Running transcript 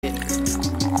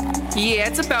Yeah,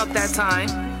 it's about that time.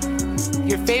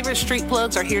 Your favorite street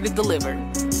plugs are here to deliver.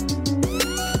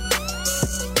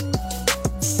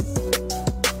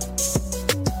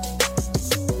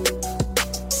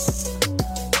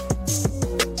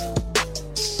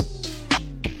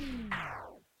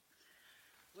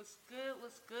 What's good?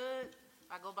 What's good?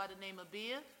 I go by the name of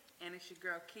Bia. And it's your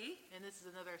girl, Key. And this is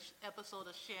another episode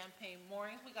of Champagne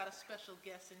Mornings. We got a special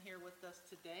guest in here with us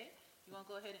today. You want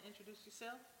to go ahead and introduce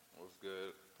yourself? What's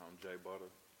good? I'm Jay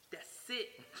Butter. That's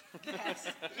it. That's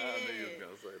it. I knew you was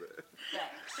going to say that.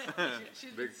 Facts.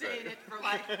 She's been saying it for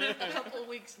like a couple of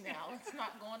weeks now. It's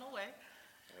not going away.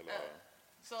 Hello.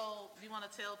 So, do you want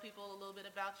to tell people a little bit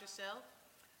about yourself?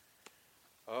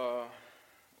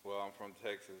 Well, I'm from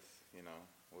Texas, you know.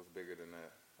 What's bigger than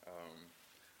that?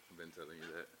 I've been telling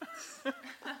you that.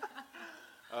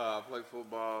 I play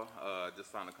football.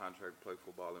 Just signed a contract to play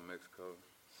football in Mexico.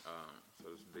 So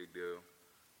it's a big deal.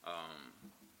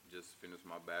 Just finished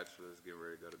my bachelor's, getting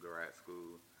ready to go to grad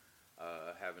school.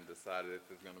 Haven't decided if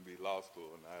it's going to be law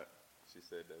school or not. She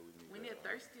said that we need a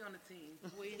thirsty on the team.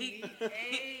 We need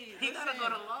he gotta go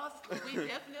to law school. We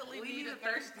definitely need a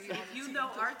thirsty. If you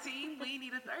know our team, we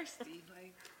need a thirsty.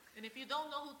 Like, and if you don't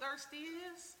know who Thirsty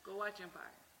is, go watch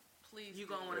Empire. Please. You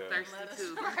gonna want a thirsty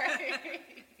too. Right.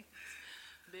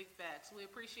 Big facts. We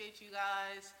appreciate you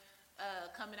guys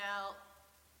coming out.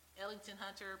 Ellington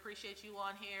Hunter, appreciate you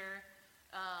on here.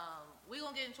 We're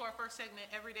going to get into our first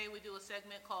segment. Every day we do a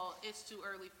segment called It's Too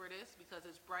Early for This because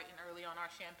it's bright and early on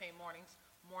our Champagne Mornings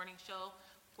morning show.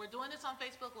 We're doing this on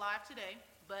Facebook Live today,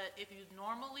 but if you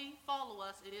normally follow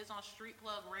us, it is on Street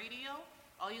Plug Radio.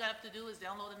 All you have to do is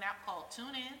download an app called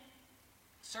TuneIn,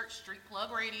 search Street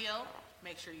Plug Radio,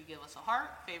 make sure you give us a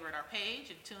heart, favorite our page,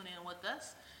 and tune in with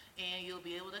us, and you'll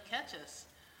be able to catch us.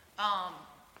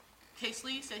 Case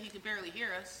Lee said he could barely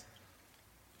hear us.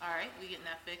 All right, we getting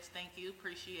that fixed. Thank you.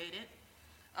 Appreciate it.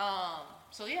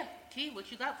 So, yeah, Key,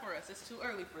 what you got for us? It's too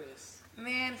early for this.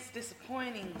 Man, it's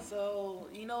disappointing. So,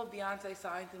 you know Beyonce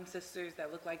signed them sisters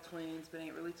that look like twins but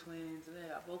ain't really twins, and they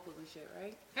got vocals and shit,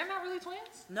 right? They're not really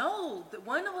twins? No,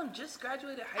 one of them just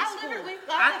graduated high school.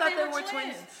 I thought they were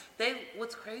twins.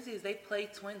 What's crazy is they play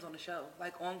twins on the show.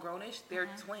 Like, on Grownish, they're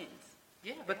twins.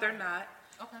 Yeah, but they're not.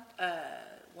 Okay.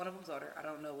 One of them's older. I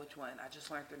don't know which one. I just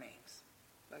learned their names.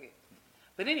 Okay.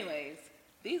 But anyways,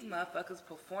 these motherfuckers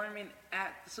performing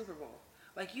at the Super Bowl.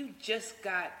 Like, you just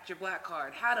got your black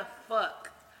card. How the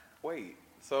fuck? Wait,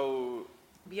 so...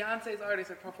 Beyonce's artists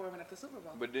are performing at the Super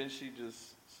Bowl. But didn't she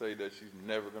just say that she's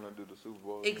never going to do the Super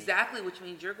Bowl? Exactly, which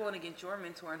means you're going against your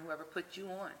mentor and whoever put you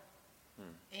on.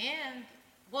 And,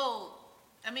 well,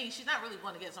 I mean, she's not really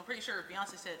going against. I'm pretty sure if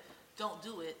Beyonce said, don't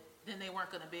do it, then they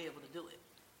weren't going to be able to do it.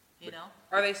 You know?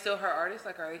 Are they still her artists?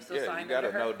 Like, are they still signed under her? Yeah,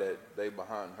 you gotta know that they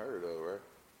behind her, though, right?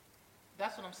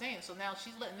 That's what I'm saying. So now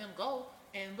she's letting them go,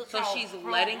 and look so how she's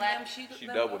letting them. She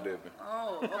double dipping.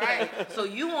 Oh, okay. So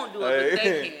you won't do it, but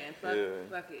they can.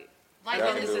 Fuck it. Like,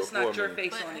 as long as it's not your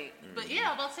face on it. But yeah,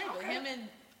 I'm about to say, but him and,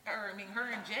 her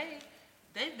and Jay,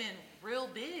 they've been real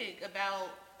big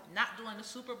about not doing the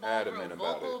Super Bowl, real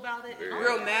vocal about it.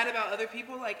 Real mad about other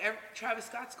people. Like, Travis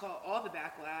Scott's called all the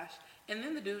backlash. And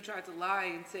then the dude tried to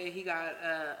lie and say he got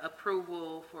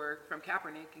approval from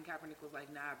Kaepernick, and Kaepernick was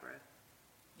like, nah, bruh.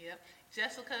 Yep.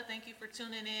 Jessica, thank you for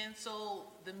tuning in. So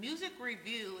the music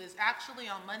review is actually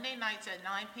on Monday nights at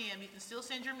 9 p.m. You can still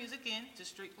send your music in to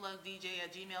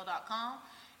streetplugdj@gmail.com.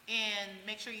 And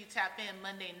make sure you tap in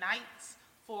Monday nights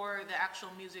for the actual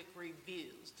music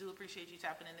reviews. Do appreciate you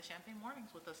tapping in the Champagne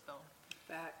Mornings with us, though.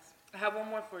 Facts. I have one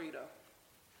more for you, though.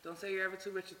 Don't say you're ever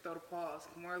too rich to throw the paws.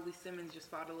 Kamora Lee Simmons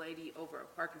just fought a lady over a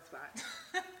parking spot.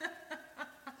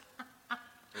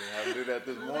 We had to do that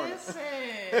this morning.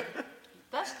 Listen,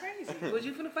 that's crazy. Was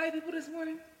you finna fight people this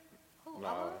morning? Who,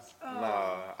 Nah,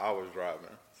 I was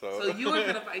driving. So you were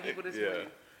finna fight people this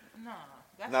morning? No.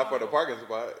 That's not for the parking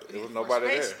spot. It was nobody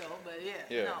there. Though, but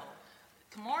no.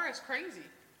 Kamora is crazy.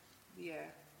 Yeah.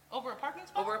 Over a parking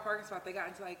spot? Over a parking spot. They got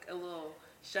into like a little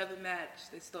shoving match.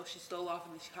 She stole off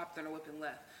and then she hopped on her whip and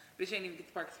left. Bitch ain't even get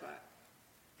the parking spot.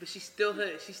 But she's still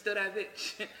hood. She's still that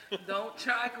bitch. Don't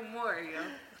try Kamora, yo.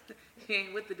 He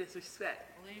ain't with the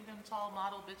disrespect. Leave them tall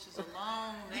model bitches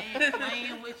alone. They ain't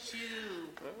playing with you.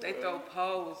 They throw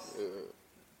poles.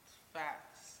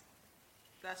 Facts.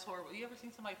 That's horrible. You ever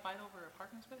seen somebody fight over a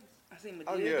parking space? I seen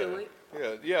Madea do it.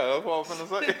 Yeah, that's what I was finna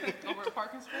say. Over a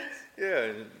parking space?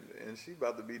 Yeah, and she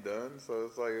about to be done, so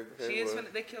it's like... Okay, she is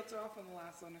finna, they killed her off on the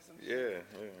last one or some shit.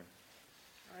 Yeah.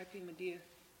 R.I.P. Madea.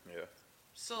 Yeah.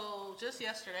 So, just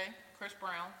yesterday, Chris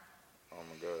Brown. Oh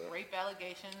my God. Rape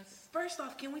allegations. First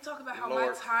off, can we talk about how my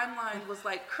timeline was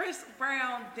like Chris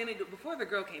Brown didn't do it? Before the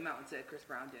girl came out and said Chris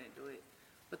Brown didn't do it,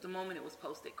 But the moment it was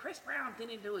posted, Chris Brown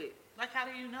didn't do it. Like, how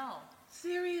do you know?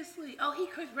 Seriously. Oh, he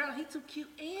Chris Brown. He too cute.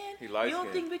 And He you light don't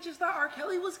skinned. think bitches thought R.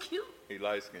 Kelly was cute? He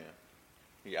light skinned.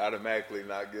 He automatically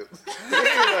not guilty.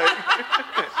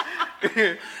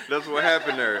 That's what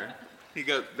happened there. He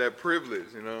got that privilege,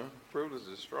 you know. Privilege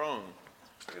is strong.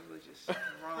 Privilege is strong.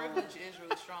 Privilege is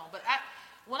really strong. But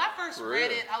when I first For read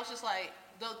real. it, I was just like,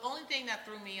 the only thing that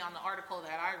threw me on the article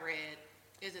that I read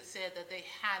is it said that they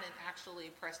hadn't actually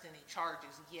pressed any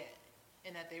charges yet,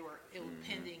 and that it was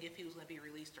pending if he was going to be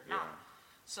released or not. Yeah.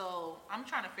 So I'm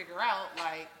trying to figure out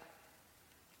like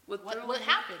what threw me-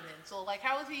 happened then. So like,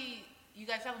 how is he? You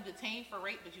guys have him detained for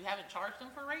rape, but you haven't charged him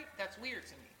for rape? That's weird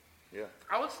to me. Yeah.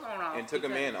 I was thrown off. And took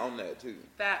him because in on that too.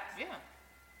 Facts. Yeah.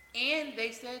 And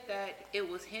they said that it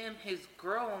was him, his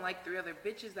girl, and like 3 other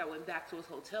bitches that went back to his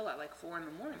hotel at like 4 in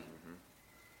the morning.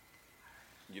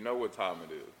 You know what time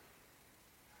it is.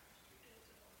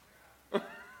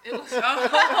 It was.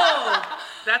 Oh,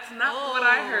 that's not what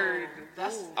I heard.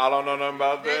 That's I don't know nothing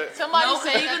about that. somebody No, 'cause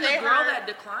said even that they the girl heard. that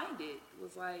declined it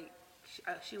was like,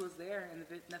 she was there and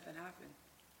nothing happened.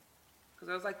 Because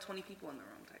there was like 20 people in the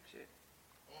room type shit.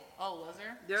 Oh, was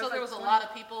there? There So was there like was a 20 lot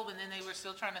of people, but then they were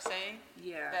still trying to say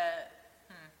Yeah. that.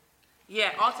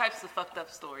 Yeah, all types of fucked up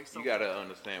stories. So You gotta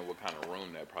understand what kind of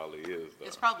room that probably is, though.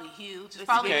 It's probably huge. It's You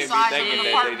probably You the can't be size of thinking an that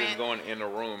they apartment. just going in a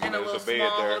room in and a there's little a bed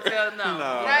small there. hotel, no.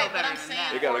 No. Right, No but I'm better than saying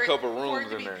that. They got a for couple for rooms it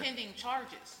to in be there. pending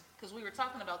charges, because we were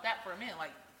talking about that for a minute.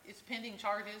 Like, it's pending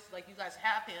charges. Like, you guys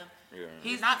have him. Yeah.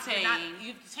 He's You're not, detained.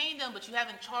 you've detained him, but you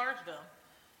haven't charged him.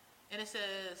 And it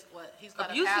says what he's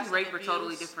got Abuse a and past rape of are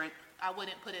totally abuse. different. I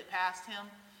wouldn't put it past him.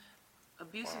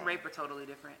 Abuse and rape are totally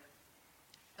different.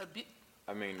 Abu-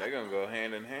 I mean, they're gonna go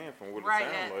hand in hand from what right.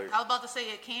 it sounds I like. was about to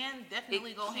say it can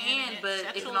definitely It go hand in can, hand. but it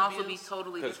Sexual can also be abuse.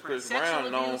 totally Because different. Chris Sexual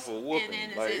Brown known abuse, for and whooping. then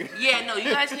is Like, it- Yeah, no,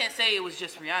 you guys can't say it was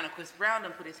just Rihanna. Chris Brown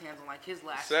done put his hands on like his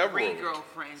last 3 Several.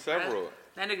 girlfriends. Several.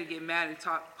 That nigga get mad and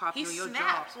pop He you in your jaw.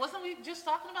 snaps. Wasn't we just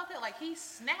talking about that? Like, he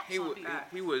snaps he on was people.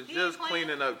 he was He just ain't playing.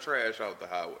 cleaning up trash off the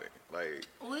highway, like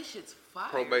Oh, this shit's fire.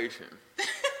 probation.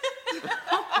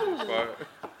 Fire.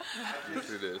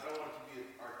 Listen to this. I don't want it to be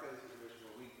a R. Kelly situation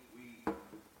where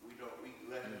we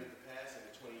let him get the pass and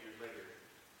then 20 years later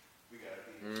we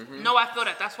gotta be. No, I feel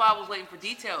that. That's why I was waiting for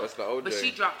details. That's the OJ. But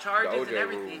she dropped charges The and OJ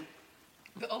everything.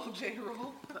 The OJ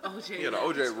rule. The OJ. Yeah, the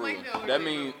OJ rule. Explain the OJ That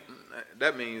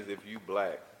rule. means if you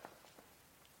black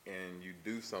and you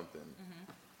do something,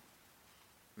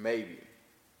 maybe,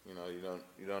 you know,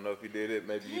 you don't know if you did it.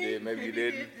 Maybe you did. Maybe you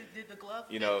didn't. Did the glove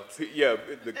You fit? know, yeah,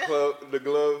 the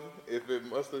glove. If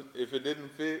it didn't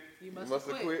fit, You you must must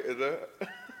have have quit. Is that?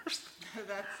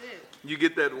 That's it. You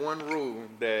get that one rule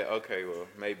that okay, well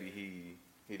maybe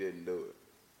he didn't do it,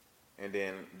 and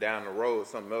then down the road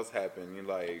something else happened. You're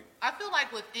like, I feel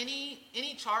like with any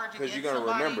charge because against you're gonna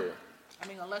somebody, remember. I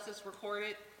mean, unless it's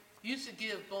recorded, you should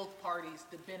give both parties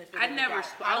the benefit. I of the never. doubt.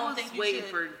 I don't was think you waiting should-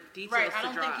 for details Right, I to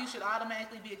don't drop. think you should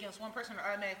automatically be against one person or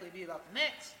automatically be about the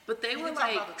next. But they You were can talk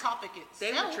like, about the topic they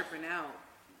itself. were tripping out.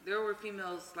 There were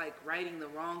females like writing the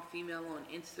wrong female on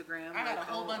Instagram. I got like,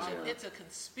 a whole oh, bunch of yeah. it's a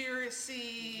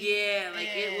conspiracy. Yeah, like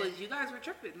it and- was. You guys were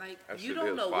tripping. Like That you shit don't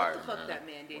is know fire, what the fuck man. that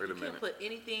man did. Wait a You can't minute. put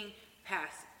anything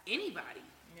past anybody.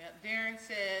 Yeah, Darren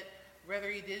said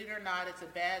whether he did it or not, it's a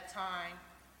bad time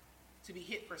to be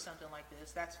hit for something like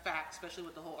this. That's fact, especially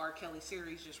with the whole R. Kelly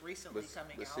series just recently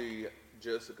coming But out. see,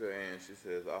 Jessica Ann, she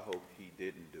says, I hope he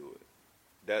didn't do it.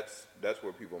 That's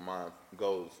where people's mind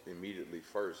goes immediately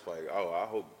first. Like, oh,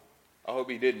 I hope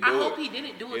he didn't do I it. hope he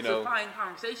didn't do it You to know? find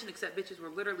conversation, except bitches were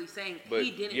literally saying But, he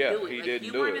didn't yeah, do it. he Like didn't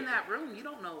you do weren't it. in that room. You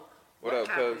don't know What what up,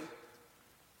 happened. cuz?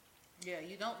 Yeah,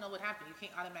 you don't know what happened. You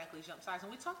can't automatically jump sides.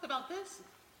 And we talked about this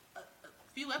a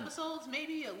few episodes,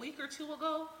 maybe a week or two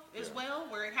ago as well,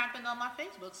 where it happened on my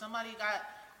Facebook. Somebody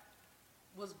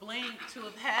was blamed to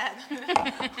have had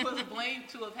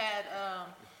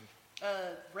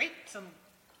raped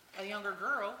a younger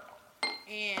girl,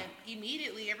 and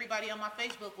immediately everybody on my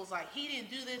Facebook was like, he didn't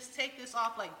do this, take this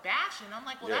off, like bashing. I'm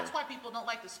like, well, Yeah. that's why people don't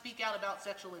like to speak out about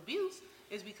sexual abuse,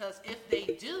 is because if they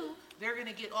do, they're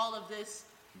gonna get all of this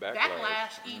Backlash.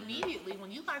 backlash immediately when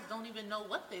you guys don't even know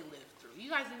what they lived through. You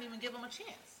guys didn't even give them a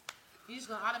chance. You just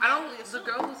gonna I automatically don't. The assume.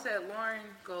 girl who said Lauren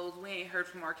goes, we ain't heard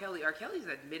from R. Kelly. R. Kelly's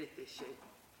admitted this shit.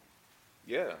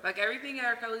 Yeah. Like everything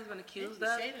R. Kelly's been accused He of,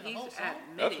 said it in the he's whole song.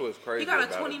 admitted. That's what's crazy. He got a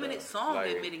about it, 20-minute though. song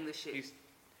Like, admitting the shit. he's-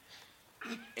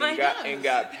 Like, and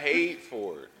got paid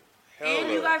for it. And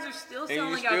Hella. you guys are still And you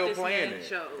selling still out this playing man's it.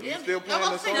 shows. You Yeah, still I'm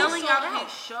playing the saying song? Selling sold out out.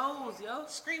 his shows, yo.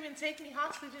 Screaming, take me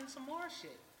hostage and some more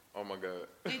shit. Oh my God.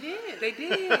 They did. They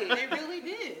did. They really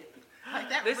did. Like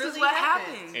that This really is what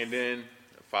happened. happens. And then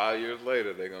 5 years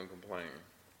later, they're gonna complain.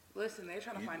 Listen, they're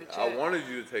trying to find a check. I wanted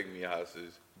you to take me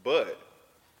hostage, but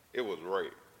it was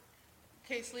rape.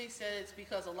 Case Lee said it's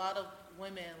because a lot of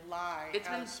women lie It's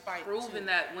out been of spite proven too.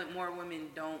 that more women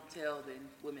don't tell than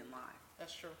women lie.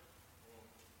 That's true.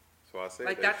 So I said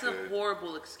Like, they that's a should,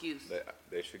 horrible excuse.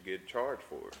 they should get charged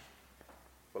for it,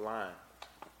 for lying.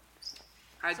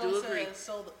 I So do it agree. says,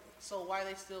 so why are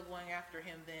they still going after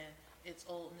him then? It's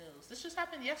old news. This just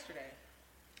happened yesterday.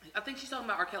 I think she's talking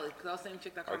about R. Kelly, because I was saying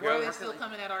chick that R. called Why are Kelly? they R. still Kelly.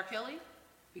 coming at R. Kelly?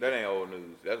 That ain't old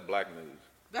news. That's black news.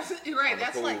 That's right. On the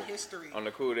That's cool- like history. On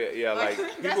the cool, yeah, like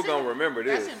that's people gonna remember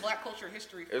this. That's in Black culture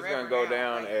history It's forever gonna go now.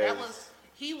 down Like, as-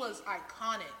 he was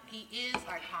iconic. He is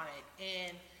iconic,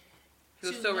 and He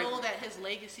was to so know racist. that his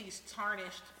legacy's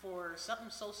tarnished for something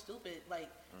so stupid, like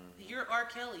Mm-hmm. you're R.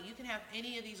 Kelly, you can have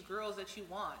any of these girls that you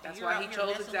want. and That's you're why out he here chose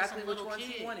messing with exactly some which little ones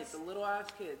he kids. wanted. The little ass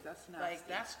kids. That's nasty. Like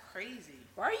that's crazy.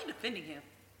 Why are you defending him?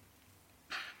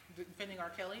 Defending R.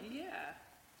 Kelly. Yeah.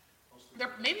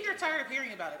 Maybe they're tired of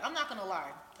hearing about it. I'm not gonna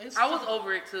lie. It's I was fun.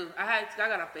 over it too. I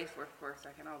got on Facebook for a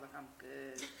second. I was like, I'm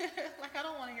good. Like I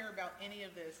don't want to hear about any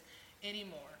of this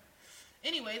anymore.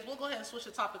 Anyways, we'll go ahead and switch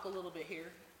the topic a little bit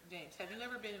here. James, have you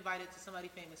ever been invited to somebody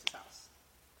famous's house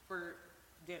for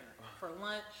dinner, for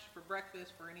lunch, for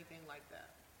breakfast, for anything like that?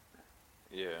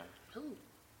 Yeah. Ooh.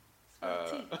 Spill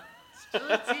the tea. Spill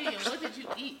the tea. And what did you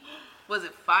eat? Was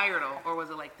it fire though, or was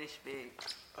it like this big?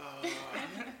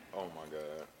 Oh my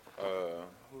God.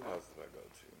 Who else did I go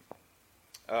to?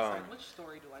 It's like, which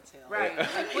story do I tell? Right.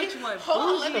 Like which one? Hold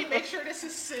on, let me make sure this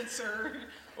is censored.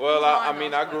 Well, I Hold on,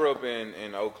 mean, I grew up in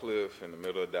Oak Cliff in the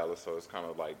middle of Dallas, so it's kind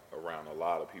of like around a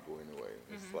lot of people anyway.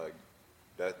 It's like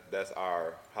that's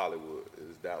our Hollywood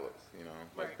is Dallas, you know,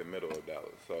 like Right. the middle of Dallas.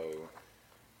 So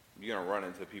you're gonna run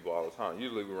into people all the time.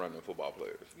 Usually we run into football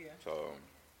players. Yeah. So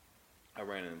I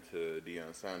ran into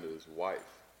Deion Sanders' wife.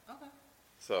 Okay.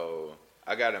 So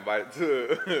I got invited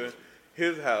to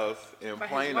his house in By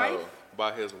his Plano wife?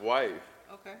 by his wife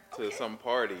Okay. to some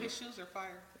party. His shoes are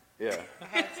fire. Yeah, I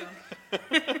had some.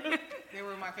 They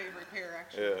were my favorite pair,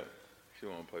 actually. yeah. She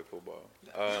want to play football.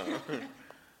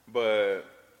 But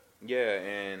yeah,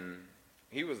 and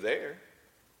he was there,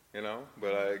 you know.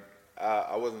 But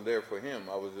I wasn't there for him.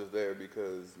 I was just there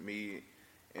because me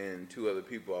and two other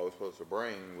people I was supposed to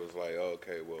bring was like, oh,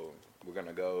 okay, well, we're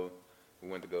gonna go. We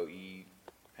went to go eat,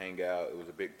 hang out. It was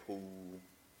a big pool.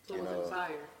 So you was know. it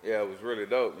fire? Yeah, it was really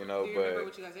dope, you know. Do you but remember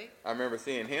what you guys ate? I remember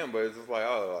seeing him, but it's just like,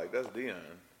 oh, like that's Deion.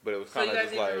 But it was So kind you of guys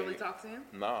just didn't like, really talk to him?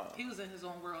 nah. He was in his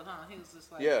own world, huh? He was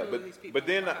just like, Yeah, who are these people but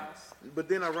then in my house? but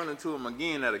then I run into him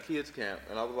again at a kids camp,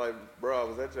 and I was like, bro, I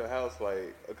was at your house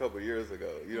like a couple years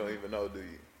ago. You don't even know, do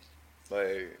you?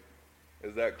 Like,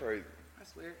 is that crazy?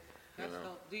 That's weird. That's know.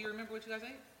 dope. Do you remember what you guys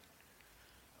ate?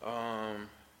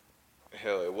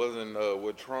 Hell, it wasn't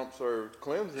what Trump served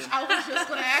Clemson. I was just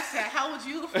gonna ask that. How would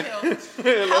you feel?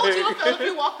 How would you feel if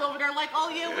you walked over there like, oh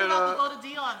yeah, we're about to go to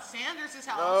Deion Sanders'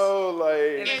 house, No,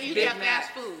 like, and you Big have Mac.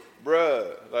 fast food?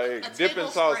 bruh, A like dipping table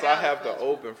sauce spread I out have of to fast food.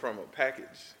 open from a package.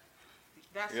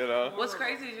 That's You know? What's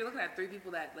horrible. crazy is you're looking at three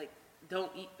people that like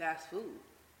don't eat fast food.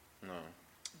 No.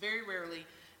 Very rarely,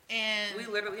 and We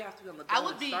literally have to be on the I go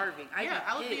would and be starving.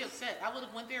 I would be pissed. upset. I would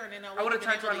have went there and then I would've would have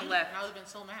turned around and left. And I would have been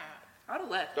so mad. I would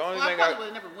have left. The only Well, I thing probably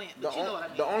would have never went, but you know what I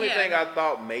mean. The only Yeah, thing I I know.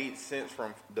 thought made sense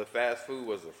from the fast food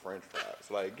was the French fries.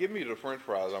 Like, give me the French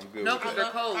fries, I'm good No, with 'cause it.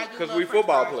 they're cold. I do 'Cause love we French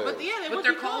football fries. players. But yeah, they But would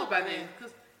they're be cold by then.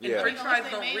 'cause- Yeah. French Unless fries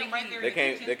they don't made them reheat. there in They the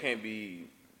can't kitchen.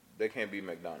 they can't be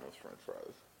McDonald's French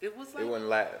fries. It was It like wouldn't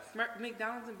last.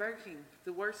 McDonald's and Burger King,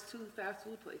 the worst two fast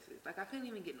food places. Like I couldn't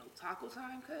even get no taco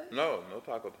time, cuz. No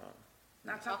taco time.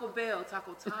 Not Taco Bell,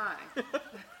 Taco Time.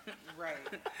 Right.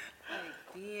 Like,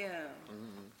 damn.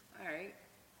 Mm-hmm. All right.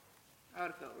 I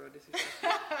would have felt real disrespectful.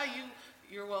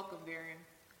 You're welcome, Darian.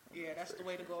 Yeah, that's the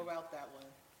way to go about that one.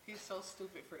 He's so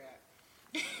stupid for that.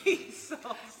 He's so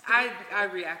stupid. I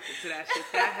reacted to that shit.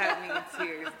 That had me in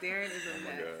tears. Darren is a Oh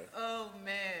my mess. God. Oh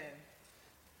man.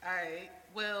 All right.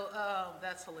 Well,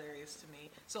 that's hilarious to me.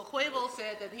 So Quavo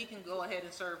said that he can go ahead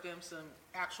and serve them some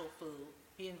actual food.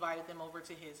 He invited them over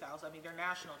to his house. I mean, they're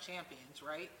national champions,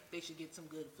 right? They should get some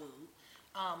good food.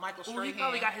 Michael Ooh, he Strahan.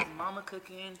 probably got his mama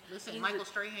cooking. Listen, He's Michael a-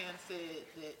 Strahan said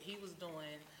that he was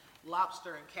doing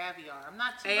lobster and caviar. I'm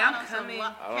not too Hey, hot I'm on some coming.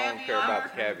 I don't care about the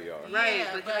caviar. Yeah, Right,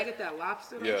 but can I but- get that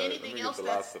lobster? And Yeah, let anything me get else the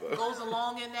that lobster, though. goes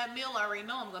along in that meal, I already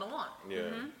know I'm gonna want. Yeah.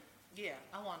 Yeah,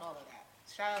 I want all of that.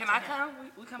 Shout out Can to I him.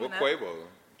 come? We coming What up. Quavo?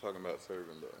 I'm talking about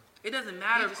serving though. It doesn't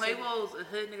matter. He just said- Quavo's a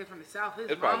hood nigga from the south. His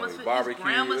It's probably mama's gonna be his barbecue.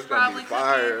 grandma's It's gonna probably be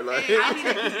fire. cooking. Like, Hey, I need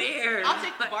to be there. I'll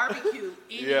take the barbecue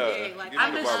any Yeah, day. Like give me I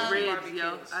the miss love barbecue. ribs, yo.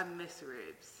 barbecues. I miss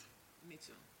ribs. Me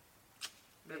too.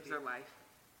 Ribs Maybe. are life.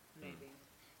 Maybe.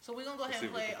 So we're gonna go Let's ahead see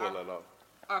and if we play can pull that off.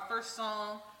 our first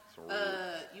song. Some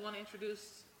weird- You want to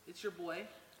introduce? It's your boy.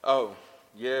 Oh,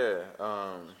 yeah.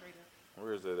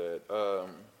 Where is it at?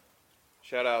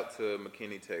 Shout out to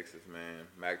McKinney, Texas, man.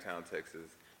 Mactown,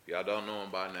 Texas. If y'all don't know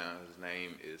him by now, his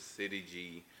name is City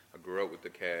G. I grew up with the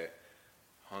cat,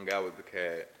 hung out with the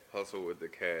cat, hustled with the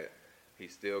cat.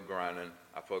 He's still grinding.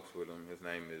 I fucks with him. His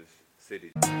name is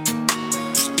City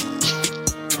G.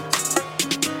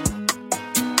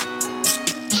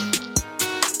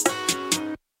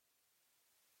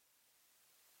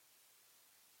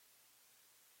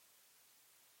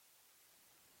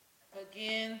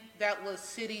 Again, that was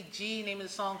City G. Name of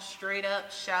the song Straight Up.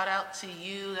 Shout out to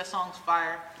you. That song's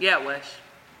fire. Yeah, Wesh.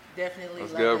 Definitely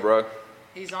What's love good, it. bro?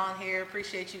 He's on here.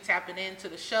 Appreciate you tapping into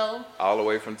the show. All the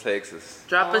way from Texas.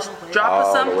 Drop us All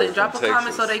the way something. from Drop a comment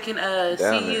Texas. so they can Damn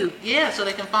see it. you. Yeah, so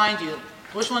they can find you.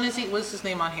 Which one is he? What's his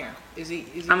name on here? Is he?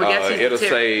 I'm gonna guess he's It'll Ter-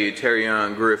 say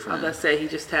Terrion Griffin. I was gonna say he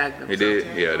just tagged them. He did?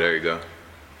 Yeah, there you go.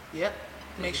 Yep.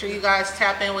 Make sure you guys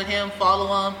tap in with him,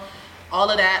 follow him, all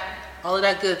of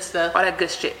that good stuff. All that good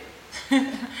shit.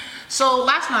 So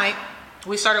last night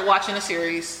we started watching a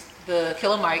series, The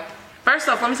Killer Mike. First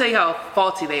off, let me tell you how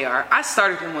faulty they are. I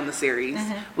started them on the series.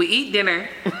 We eat dinner.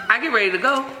 I get ready to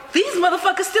go. These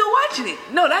motherfuckers still watching it.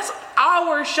 No, that's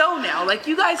our show now. Like,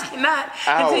 you guys cannot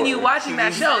continue Our. watching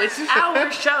that show. It's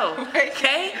our show.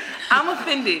 Okay? I'm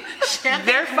offended.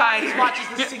 They're Champagne fired. watches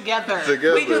this together.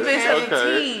 We do this as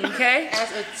a team, okay?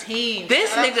 As a team.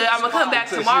 This Shout out nigga, to I'm gonna come back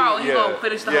So tomorrow and she- he gonna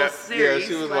finish the whole series. Yeah,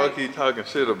 she was Like, low-key talking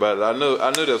shit about it. I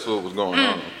knew that's what was going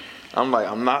on. I'm like,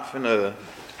 I'm not finna.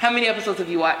 how many episodes have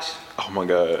you watched? Oh my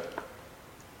god.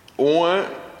 One.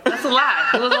 That's a lie.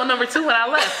 It was on number 2 when I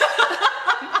left.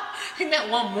 He meant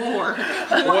one more.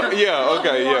 Yeah.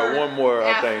 Okay. Yeah. One more.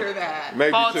 I think. After that.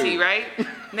 Maybe Faulty, 2. right?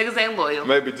 Niggas ain't loyal.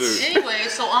 Maybe 2. Anyway,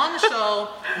 so on the show,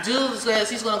 dude says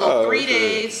he's gonna go 3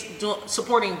 days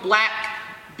supporting black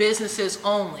businesses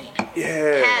only.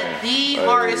 Yeah. Had the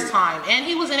hardest time, and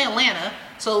he was in Atlanta.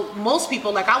 So most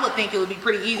people, like I would think, it would be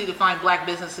pretty easy to find black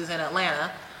businesses in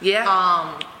Atlanta.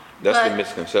 Yeah. That's but- the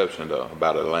misconception though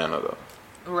about Atlanta though.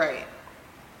 Right.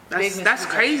 That's Big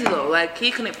crazy though. Like,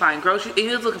 he couldn't find groceries. He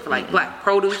was looking for like black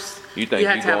produce. You think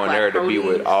had you to have going black there to be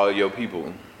produce. with all your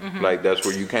people? Like that's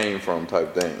where you came from,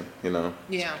 type thing. You know.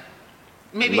 Yeah.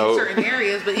 Maybe No. in certain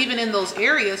areas, but even in those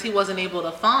areas, he wasn't able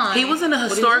to find. He was in a what he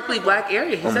was historically looking for. black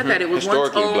area. He said that it was once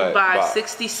Historically owned black, by about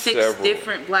 66 several.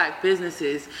 different black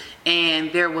businesses,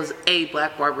 and there was a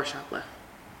black barbershop left.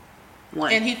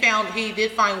 One. And he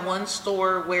did find one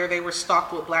store where they were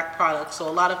stocked with black products. So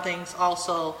a lot of things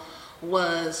also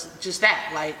was just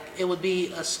that. Like, it would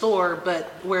be a store, but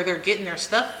where they're getting their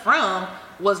stuff from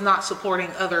was not supporting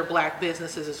other black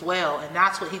businesses as well. And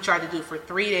that's what he tried to do for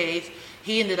 3 days.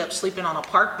 He ended up sleeping on a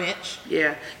park bench.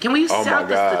 Yeah. Can we Oh my sound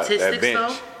the god, that statistics bench.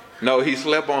 though? No, he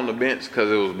slept on the bench because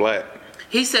it was black.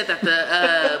 He said that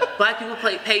the black people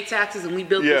pay taxes and we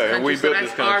built this Yeah, country, and we so built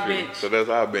that's this our country, bench. so that's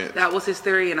our bench. That was his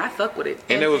theory, and I fuck with it.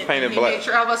 And it was painted he black. Made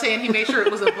sure, I was about to say, and he made sure it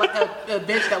was a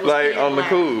bench that was Like painted on the black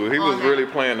cool, he was on that. really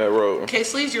playing that role. Okay,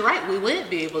 Sleeves, you're right. We wouldn't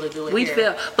be able to do it We here.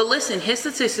 fail. But listen, his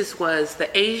statistics was the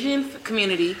Asian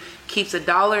community keeps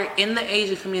 $1 in the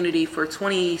Asian community for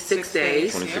 26 6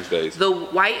 days. 26 days. The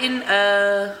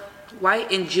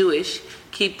white and Jewish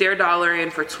keep their dollar in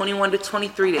for 21 to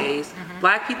 23 days. Mm-hmm.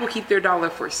 Black people keep their dollar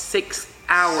for 6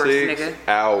 hours, 6 nigga.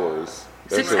 hours.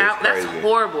 That 6 shit was hours. That's crazy.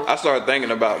 horrible. I started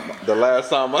thinking about the last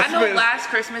time I I know spent, last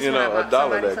Christmas you when I know, bought $1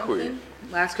 somebody that something.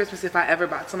 quick. Last Christmas, if I ever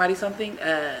bought somebody something,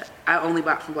 I only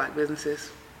bought from black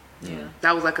businesses. Yeah.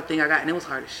 That was like a thing I got, and it was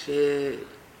hard as shit.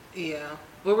 Yeah.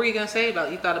 What were you gonna say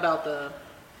about? You thought about the?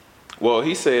 Well,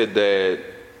 he said that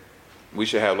we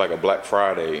should have like a Black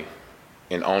Friday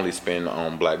and only spend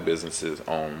on black businesses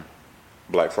on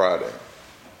Black Friday.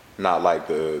 Not like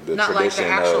the Not like tradition the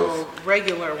actual of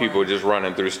regular people one. just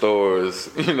running through stores,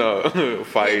 you know,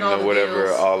 fighting all or the whatever,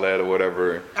 deals. all that or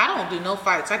whatever. I don't do no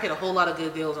fights. I get a whole lot of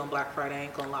good deals on Black Friday. I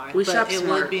ain't gonna lie. We but shop it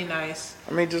smart. would be nice.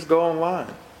 I mean, just go online.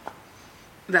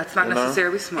 That's not You know?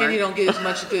 necessarily smart. And you don't get as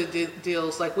much good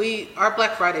deals. Like our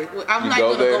Black Friday, I'm You not go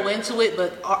going to there? go into it,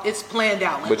 but it's planned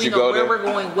out. Like, But we you know go where there? we're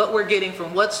going, what we're getting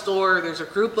from what store. There's a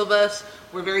group of us.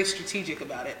 We're very strategic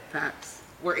about it. Facts.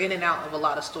 We're in and out of a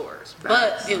lot of stores.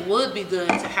 Facts. But it would be good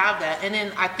to have that. And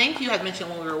then I think you had mentioned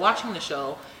when we were watching the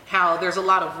show how there's a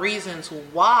lot of reasons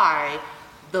why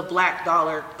the black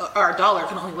dollar, our dollar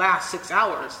can only last 6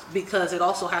 hours, because it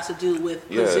also has to do with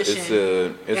Yeah,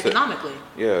 position it's economically.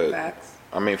 Yeah. Facts.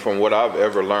 I mean, from what I've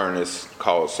ever learned, it's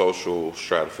called social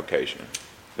stratification.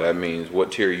 That means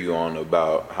what tier you on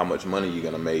about how much money you're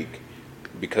gonna make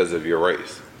because of your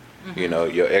race. You know,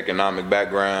 your economic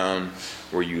background,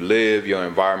 where you live, your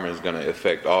environment is gonna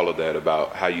affect all of that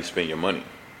about how you spend your money.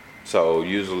 So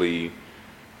usually,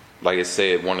 like I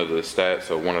said, one of the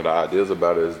stats or one of the ideas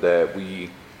about it is that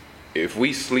if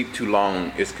we sleep too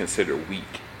long, it's considered weak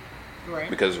Right.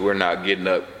 because we're not getting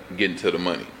to the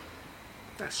money.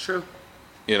 That's true.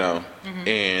 You know,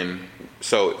 and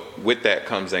so with that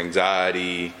comes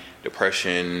anxiety,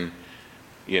 depression,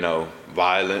 you know,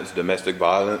 violence, domestic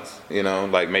violence, you know,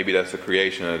 like maybe that's a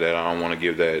creation of that. I don't want to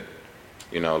give that,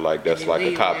 you know, like that's like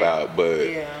a cop out, but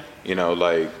Yeah. you know,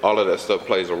 like all of that stuff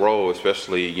plays a role,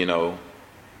 especially, you know,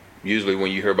 usually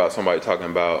when you hear about somebody talking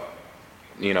about,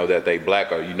 you know, that they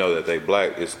black or you know that they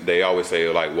black, they always say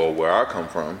like, well, where I come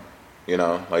from, you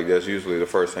know, like that's usually the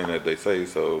first thing that they say.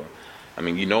 So I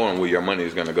mean, you knowing where your money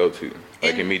is going to go to,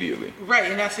 like immediately.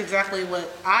 Right, and that's exactly what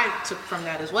I took from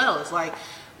that as well. It's like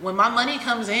when my money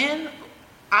comes in,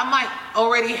 I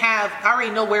already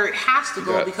know where it has to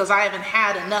go Yeah. because I haven't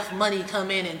had enough money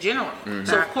come in general.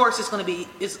 So of course it's going to be,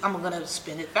 I'm going to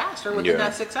spend it faster. Within Yeah.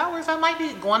 that 6 hours, I might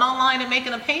be going online and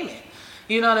making a payment.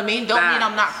 You know what I mean? Don't mean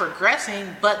I'm not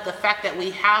progressing, but the fact that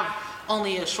we have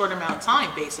only a short amount of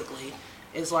time basically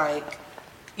is like,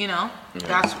 you know,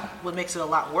 that's what makes it a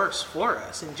lot worse for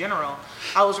us in general.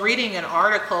 I was reading an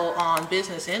article on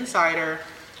Business Insider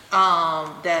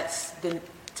that's the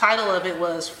title of it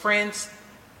was Friends.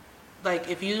 Like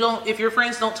if your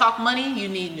friends don't talk money, you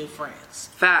need new friends.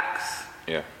 Facts.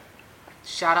 Yeah.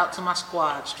 Shout out to my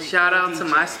squad. Shout out to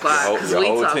my squad, because Your we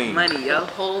whole talk team. money, The yo.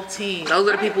 whole team. Those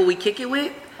are the people we kick it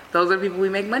with. Those are the people we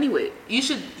make money with. You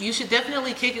should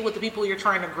definitely kick it with the people you're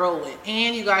trying to grow with,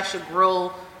 and you guys should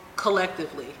grow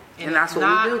collectively. And that's if what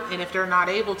we not, do. And if they're not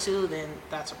able to, then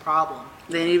that's a problem.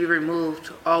 They need to be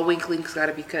removed. All weak links got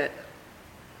to be cut.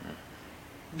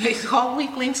 All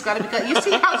weak links got to be cut. You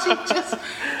see how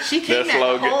she came That at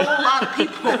slogan. a whole lot of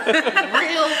people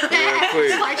real fast.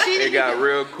 quick. Like she didn't It got even-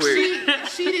 real quick.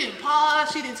 She didn't pause.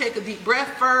 She didn't take a deep breath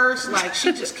first. Like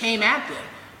she just came at them.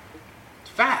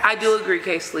 Facts. I do agree,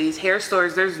 Case Lees. Hair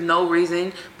stores, there's no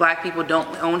reason black people don't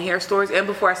own hair stores. And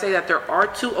before I say that, there are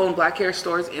 2 owned black hair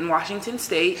stores in Washington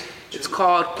State. It's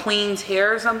called Queen's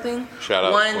Hair or something. Shout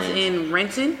out One's Queens. in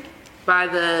Renton by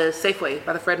the Safeway,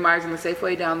 by the Fred Meyers and the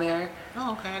Safeway down there.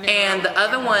 Oh, okay. I didn't know And the about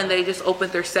other that. one, they just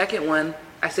opened their second one.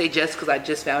 I say just because I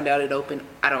just found out it opened.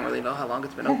 I don't really know how long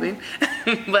it's been open.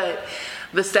 But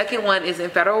the second one is in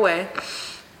Federal Way.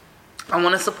 I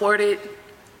want to support it.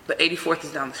 The 84th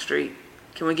is down the street.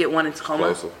 Can we get one in Tacoma?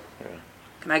 Closer. Yeah.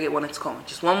 Can I get one in Tacoma?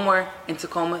 Just one more in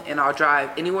Tacoma, and I'll drive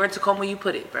anywhere in Tacoma you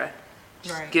put it, bruh.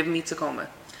 Just Right. give me Tacoma.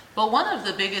 But one of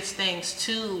the biggest things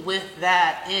too with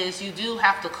that is you do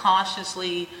have to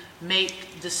consciously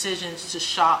make decisions to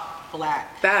shop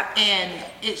black. Facts. And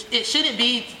it shouldn't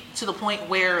be to the point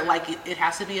where like it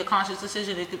has to be a conscious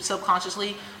decision. It could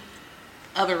subconsciously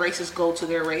other races go to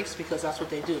their race because that's what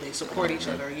they do. They support each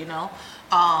other, you know.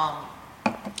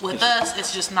 With us,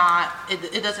 it's just not.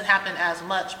 It doesn't happen as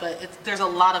much, but there's a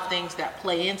lot of things that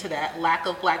play into that. Lack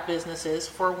of black businesses,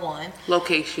 for one.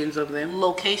 Locations of them.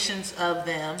 Locations of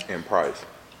them And price.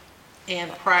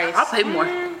 and price. I'll pay more.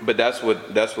 But that's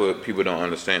what people don't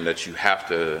understand, that you have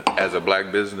to, as a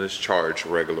black business, charge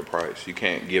regular price. You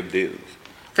can't give deals.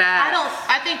 Facts.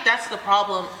 I think that's the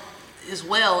problem as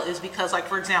well, is because, like,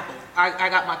 for example, I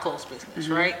got my clothes business,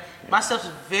 right? My stuff's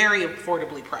very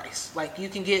affordably priced. Like, you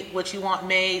can get what you want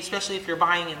made, especially if you're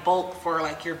buying in bulk for,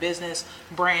 like, your business,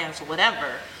 brands, or whatever.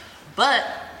 But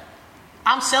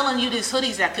I'm selling you these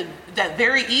hoodies that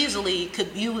very easily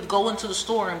you would go into the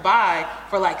store and buy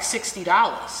for, like,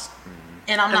 $60.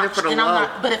 And I'm they're not, for the and I'm low.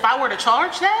 not, but if I were to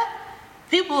charge that,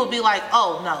 people would be like,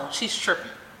 oh, no, she's tripping.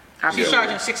 She's Absolutely.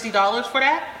 charging $60 for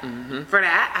that? For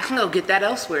that, I can go get that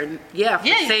elsewhere. Yeah, for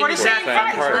Yeah, the same for the same exact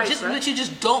price, price. but you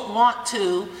just don't want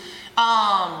to.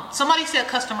 Somebody said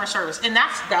customer service, and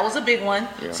that was a big one.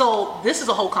 So this is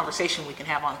a whole conversation we can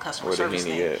have on customer Where the service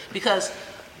Henny thing, at? because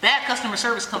bad customer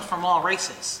service comes from all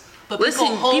races. But Listen,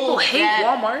 people hold hate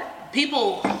that- Walmart.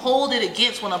 People hold it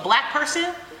against when a black person,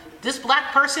 this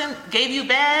black person gave you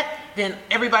bad, then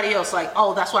everybody else like,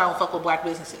 oh, that's why I don't fuck with black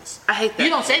businesses. I hate that. You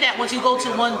don't say that once you go to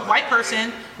one white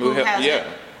person who has. Yeah.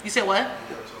 You said what?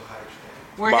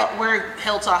 We're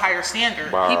held to a higher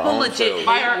standard. By our People own legit selves.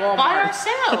 By, hate our, by Walmart.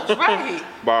 ourselves, right?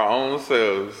 By our own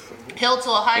selves. Held to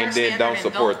a higher And then standard don't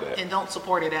support that. and don't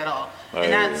support it at all. Oh,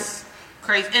 And yeah. that's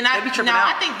crazy. And They be tripping now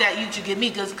I out. think that you should give me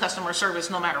good customer service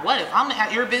no matter what. If I'm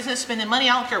at your business spending money,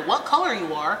 I don't care what color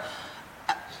you are.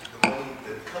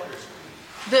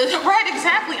 Right,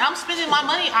 exactly. I'm spending my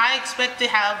money. I expect to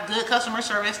have good customer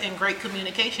service and great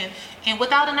communication, and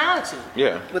without an attitude.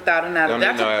 Yeah. Without an attitude.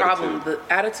 Don't need That's no a problem. attitude.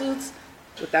 The attitudes,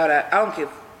 I don't care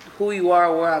who you are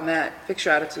or where I'm at. Fix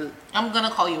your attitude. I'm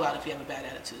gonna call you out if you have a bad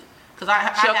attitude, because I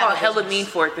She'll have call a hella business. mean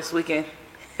for it this weekend.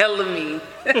 Hella mean.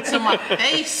 to my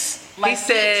face. Like, He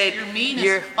said, "Bitch, you're mean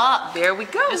you're-" as fuck. There we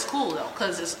go. It's cool though,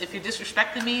 because if you're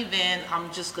disrespecting me, then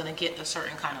I'm just gonna get a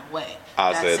certain kind of way.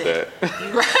 I That's said it. that.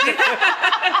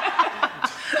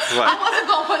 I wasn't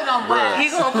gonna put it on blast. He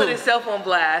gonna put himself on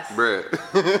blast.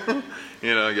 Bruh.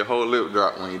 You know, your whole lip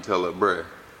drop when you tell her, bruh.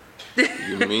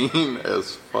 You mean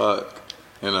as fuck.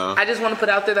 You know. I just want to put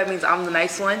out there that means I'm the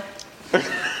nice one.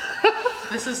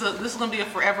 This is gonna be a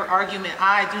forever argument.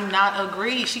 I do not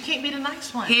agree. She can't be the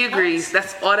nice one. He agrees.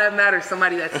 That's all that matters.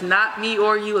 Somebody that's not me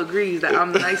or you agrees that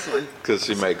I'm the nice one. Cause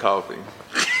she make coffie.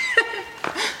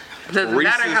 Doesn't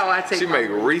matter how I take She my make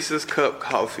win. Reese's cup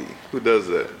coffee. Who does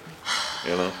that?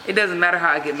 You know. It doesn't matter how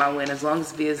I get my win as long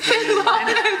as Via's It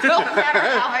don't matter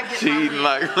how I get She my eating win.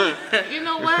 like You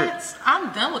know what?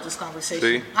 I'm done with this conversation.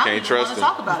 See? I don't Can't even trust want to him.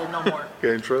 talk about it no more.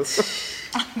 can't trust.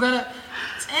 I'm gonna,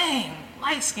 dang,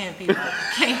 light-skinned people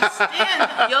can't stand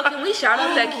them. Yo, can we shout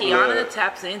out that Kiana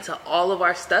taps into all of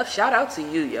our stuff? Shout out to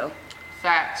you, yo.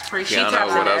 Facts. Appreciate Kiana, that.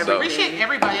 what up, though? Appreciate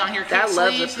everybody on here. That Kate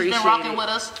love's Sleeves has been appreciated. rocking with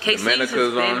us. Casey has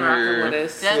Domenica's been on rocking here. with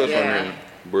us. Who else on Yeah. here?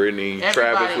 Brittany, Everybody.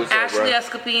 Travis, what's up, Ashley bro?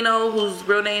 Escobino, whose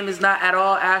real name is not at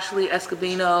all Ashley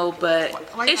Escobino, but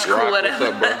Why it's you cool, Rock, whatever.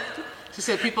 what's up, bro? She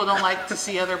said people don't like to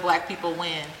see other black people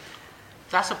win.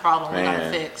 That's a problem we gotta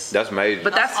Man, fix. that's major.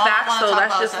 But that's all I facts, wanna though. talk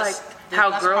That's about. just like how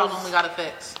that's girls. a problem we gotta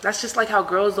fix. That's just like how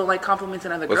girls don't like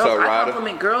complimenting other What's girls. up, I Ryder?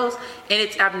 compliment girls, and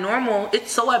it's abnormal.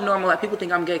 It's so abnormal that people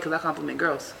think I'm gay because I compliment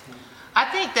girls. I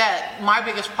think that my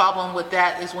biggest problem with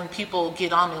that is when people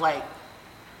get on me like,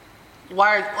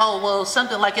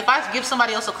 something like if I give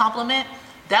somebody else a compliment,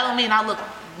 that don't mean I look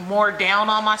more down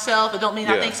on myself. It don't mean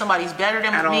I Yeah. think somebody's better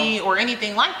than At me or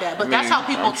anything like that. But I that's mean, how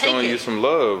people I'm take showing it. you some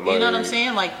love. You know what like- I'm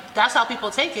saying? Like that's how people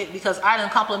take it because I done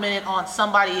complimented on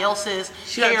somebody else's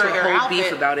She got hair, into their a whole beef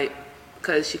outfit, about it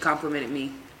because she complimented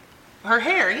me. her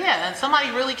hair, yeah. And somebody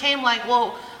really came like,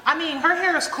 well, I mean, her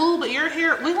hair is cool, but your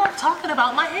hair, we weren't talking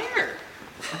about my hair.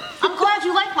 I'm glad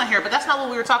you like my hair, but that's not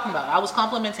what we were talking about. I was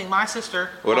complimenting my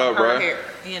sister What on up, her bruh? hair,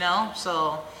 you know?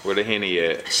 So Where the Henny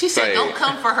at? she said, Say don't it.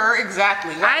 come for her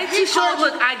exactly. I ain't too short.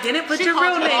 Look, I didn't put your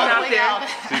real name out there.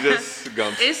 She just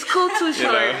gonna. It's cool too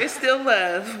short. know. It's still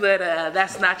love, but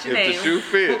that's not your If name. the shoe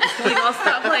fit. We gonna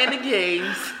stop playing the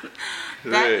games.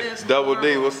 That Yeah. is Double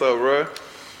D, horrible. what's up, bro?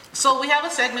 So we have a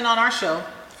segment on our show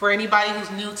for anybody who's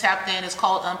new tapped in. It's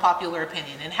called Unpopular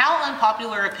Opinion. And how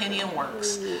Unpopular Opinion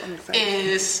works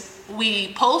is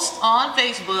we post on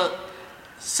Facebook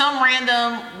some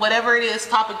random, whatever it is,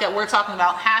 topic that we're talking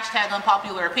about, hashtag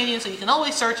Unpopular Opinion. So you can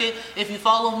always search it. If you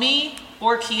follow me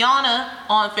or Kiana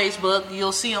on Facebook,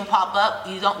 you'll see them pop up.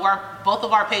 You don't. Both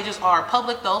of our pages are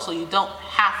public though, so you don't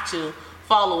have to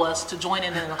follow us to join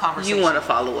in the conversation. You want to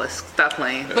follow us? Stop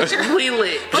playing. But you're- We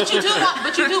lit. But you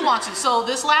do want to. So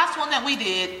this last one that we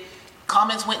did,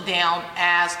 comments went down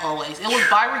as always. It was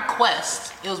by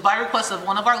request. It was by request of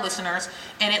one of our listeners,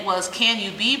 and it was, can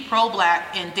you be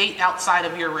pro-black and date outside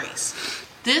of your race?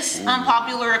 This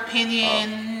unpopular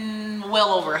opinion, well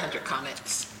over 100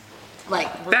 comments. Like,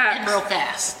 we're getting Facts. real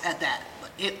fast at that.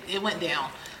 It went down.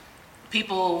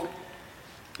 People,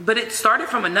 But it started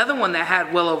from another one that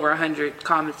had well over 100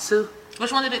 comments too.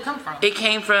 which one did it come from? It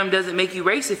came from does it make you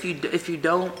race if you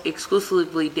don't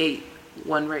exclusively date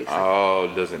one race?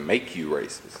 Oh, does it make you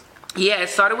racist? Yeah, it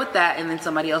started with that, and then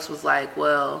somebody else was like,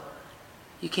 well,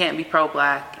 you can't be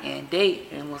pro-black and date,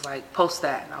 and was like, post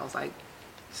that. And I was like,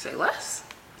 say less.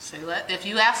 Say that. If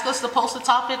you ask us to post a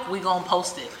topic, we gonna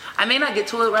post it. I may not get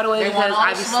to it right away They because want all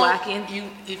I the be smoke. slacking.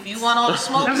 If you want all the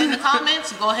smoke in the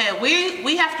comments, go ahead.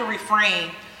 We have to refrain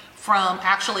from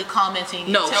actually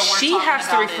commenting. No, until we're she talking has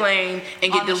to about it refrain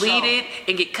and get on the show. deleted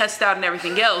and get cussed out and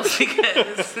everything else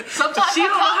because Sometimes she I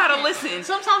don't know how to comment. listen.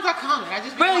 Sometimes I comment. I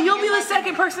just Bro, wanting to you'll get be the like-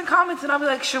 second person comments and I'll be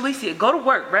like, Charlicia, go to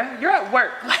work, bro. You're at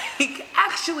work. Like,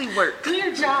 actually work. Do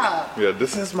your job. Yeah,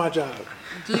 this is my job.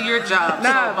 Do your job.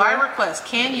 Nah, so by bro. request,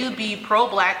 can you be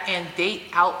pro-black and date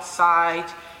outside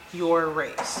your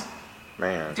race?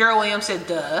 Man. Daryl Williams said,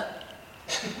 duh.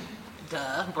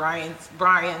 Duh.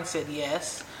 Brian said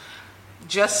yes.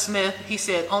 Just Smith, he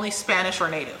said only Spanish or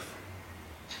native.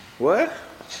 What?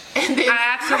 And then I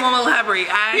asked him to elaborate.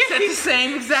 I said the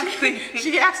same exact thing.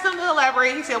 she asked him to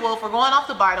elaborate. He said, well, if we're going off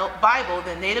the Bible,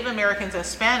 then Native Americans and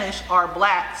Spanish are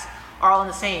blacks are all in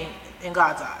the same in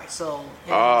God's eyes. So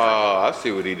Oh, I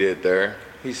see what he did there.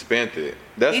 He spent it.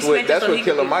 That's He what spent it that's so what he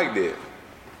Killer could- Mike did.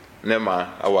 Never mind.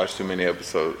 I watched too many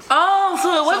episodes. Oh,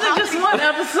 so it wasn't how just many- one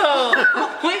episode.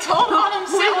 we told on We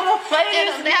himself gonna play in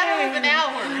this a matter of an game.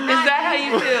 hour. Is that how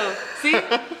you feel?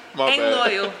 See? My Ain't bad.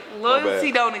 loyal. My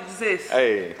Loyalty bad. don't exist.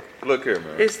 Hey, Look here,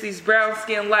 man. It's these brown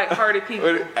skinned, light-hearted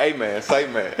people. Hey, man, say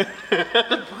man.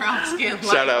 Brown skin.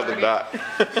 Shout out to Doc.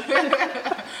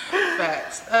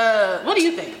 Facts. What do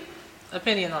you think?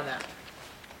 Opinion on that?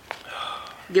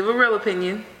 Give a real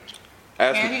opinion.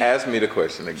 Ask me the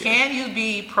question again. Can you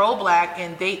be pro-black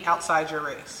and date outside your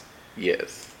race?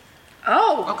 Yes.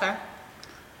 Oh. Okay.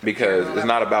 Because it's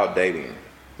not about dating.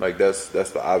 Like that's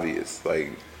the obvious.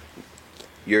 Like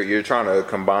you're trying to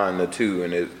combine the two,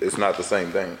 and it's not the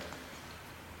same thing.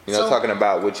 You're not talking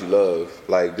about what you love.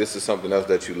 Like this is something else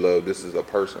that you love. This is a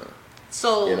person.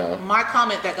 So You know? my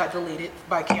comment that got deleted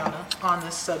by Kiana on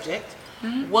this subject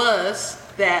was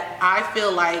that I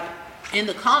feel like in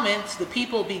the comments the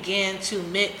people began to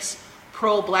mix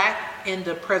pro-black and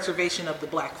the preservation of the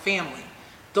black family.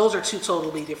 Those are two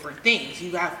totally different things.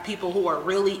 You have people who are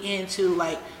really into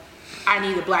like, I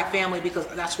need a black family because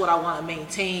that's what I want to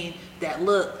maintain. That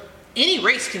look, any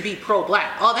race can be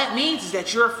pro-black. All that means is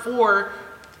that you're for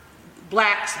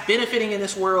blacks benefiting in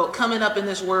this world, coming up in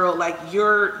this world, like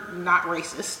you're not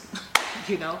racist,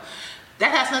 you know?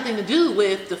 That has nothing to do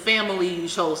with the family you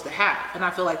chose to have. And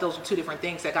I feel like those are two different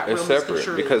things that got It's real separate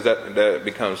misconstrued. because that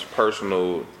becomes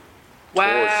personal Wow,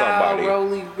 towards somebody.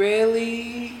 Rolly,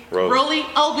 really? Really?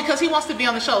 Oh, because he wants to be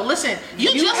on the show. Listen,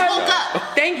 you just have- woke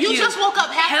up. Thank you. You just woke up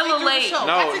halfway Hella through late. the show.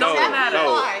 No, That's no, exactly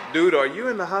no. why. Dude, are you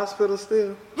in the hospital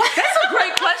still? That's a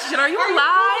great question. Are you Are you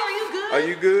alive? good? Are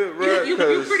you good, bro?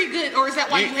 You're pretty good, or is that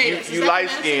why you hate us? Is You that light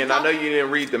the medicine skinned. I know talking? you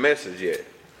didn't read the message yet.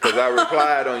 Because I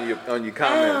replied on your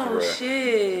comments, Oh, bro.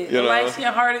 shit. You know? Light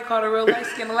skin hearted called a real light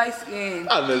skin a light skin.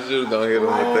 I know you was gonna hit him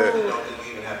with I that. don't think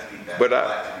you even have to be black But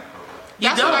black to be pro-black.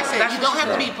 That's what I said. That's You what don't she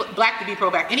have to said. be black to be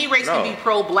pro-black. Any race No. can be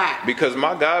pro-black. Because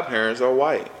my godparents are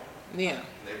white. Yeah.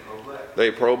 They pro-black.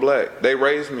 They pro-black. They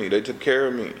raised me. They took care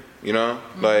of me. You know,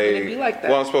 it be like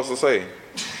that. what I'm supposed to say?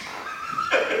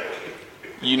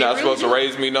 You not really supposed to do.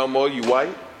 raise me no more. You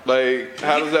white? Like,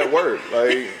 how does that work?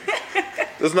 Like,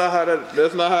 that's not how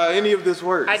That's not how any of this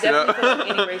works. I you know? definitely feel like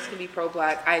any race can be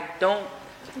pro-black.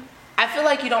 I feel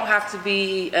like you don't have to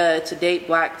be to date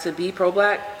black to be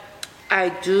pro-black. I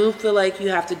do feel like you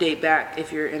have to date back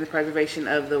if you're in the preservation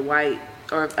of the white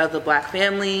or of the black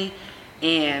family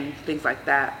and things like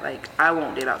that. Like I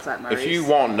won't date outside my race. If you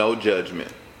want no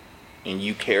judgment and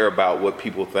you care about what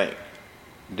people think,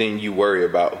 then you worry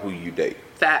about who you date.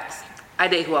 Facts. I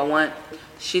date who I want.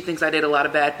 She thinks I date a lot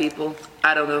of bad people.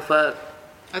 I don't give a fuck.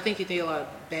 I think you date a lot of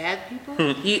bad people.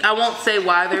 I won't say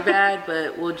why they're bad,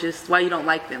 but we'll just why you don't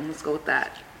like them. Let's go with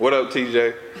that. What up,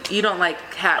 TJ? You don't like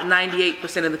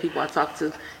 98% of the people I talk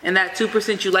to, and that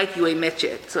 2% you like, you ain't met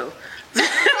yet. So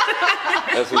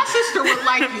That's My what, sister would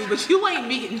like you, but you ain't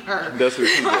meeting her. that's what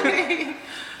TJ.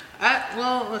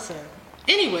 Well, listen.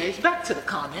 Anyways, back to the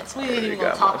comments. We ain't even gonna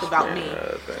got talk my about me.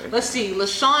 skin, thing. Let's see.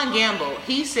 LaShawn Gamble,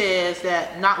 he says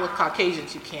that not with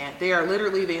Caucasians you can't. They are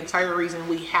literally the entire reason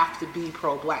we have to be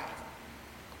pro-black.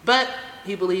 But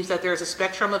he believes that there's a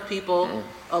spectrum of people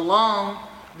along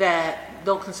that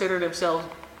don't consider themselves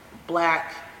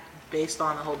black based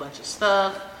on a whole bunch of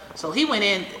stuff. So he went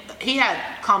in, he had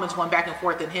comments going back and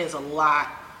forth in his a lot,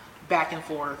 back and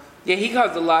forth. yeah, he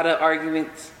caused a lot of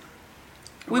arguments.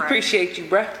 We Right. appreciate you,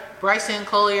 bruh. Bryson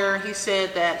Collier, he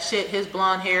said that shit, his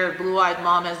blonde-haired, blue-eyed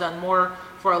mom has done more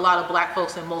for a lot of black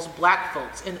folks than most black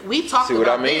folks. And we talked See what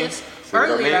about I mean? this See what I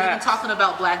earlier, mean? even talking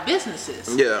about black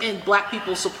businesses. Yeah. And black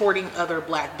people supporting other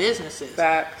black businesses.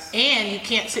 Facts. And you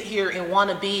can't sit here and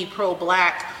want to be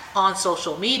pro-black on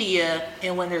social media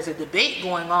and when there's a debate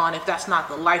going on, if that's not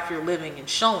the life you're living and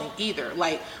showing either.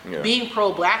 Like, Yeah. being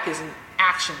pro-black is an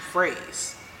action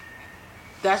phrase.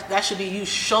 That should be you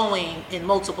showing in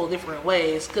multiple different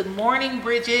ways. Good morning,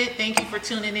 Bridget. Thank you for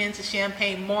tuning in to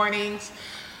Champagne Mornings.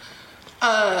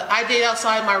 I date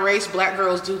outside my race. Black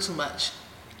girls do too much.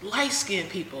 Light-skinned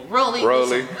people. Rolly.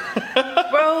 Rolly.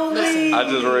 Rolly. I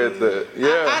just read that.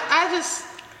 Yeah.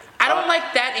 I don't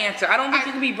like that answer. I don't think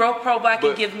you can be pro-black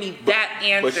and But- give me that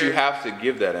answer. But you have to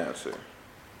give that answer.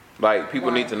 Like,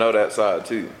 people need to know that side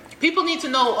too. People need to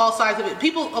know all sides of it.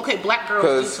 Black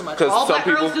girls do too much. All black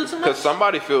girls do too much. Because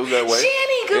somebody feels that way.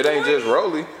 Shanny, good It ain't just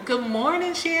morning. Rolly. Good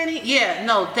morning, Shanny. Yeah,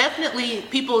 no, definitely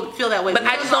people feel that way. But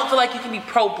I just don't feel like you can be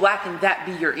pro-black and that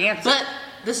be your answer. But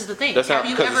this is the thing. That sound- Have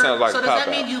you 'cause it ever? sounds like So a does that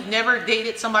cop-out. mean you've never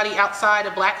dated somebody outside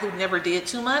of black who never did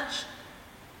too much?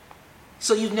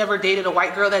 So you've never dated a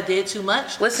white girl that did too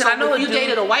much? Listen, so I know if a you dude-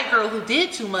 dated a white girl who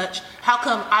did too much, how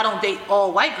come I don't date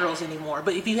all white girls anymore?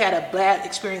 But if you had a bad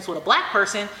experience with a black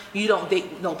person, you don't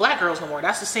date no black girls no more.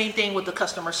 That's the same thing with the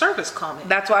customer service comment.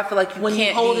 That's why I feel like you When you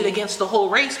can't hold be, it against the whole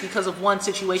race because of one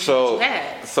situation that So, you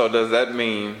had. so does that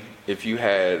mean if you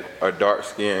had a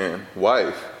dark-skinned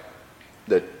wife,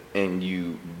 that and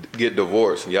you get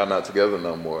divorced and y'all not together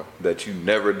no more, that you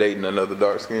never dating another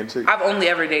dark-skinned chick? I've only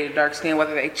ever dated dark skin,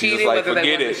 whether they Just cheated, like, whether they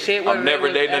forget wasn't it. shit, whether I'm they never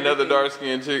was dating another everything.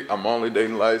 dark-skinned chick. I'm only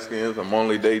dating light skins. I'm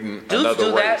only dating Dudes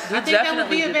another do race. that. I think that would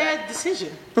be a bad decision.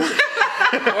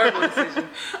 Horrible decision.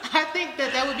 I think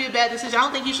that would be a bad decision. I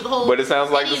don't think you should hold. But it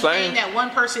sounds like the anything same. that one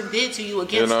person did to you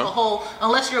against You know? the whole,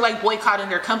 unless you're like boycotting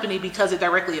their company because it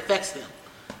directly affects them.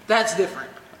 That's different.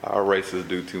 Our races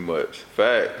do too much.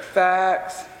 Fact.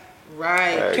 Facts.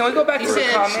 Right. Fact. Can we go back He to the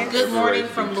said, comments? good morning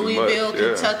Races from do too Louisville, much, yeah.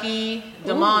 Kentucky.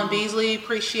 Damon Beasley,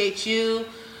 appreciate you.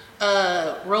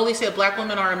 Rolly said, black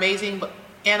women are amazing,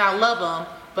 and I love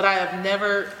them, but I've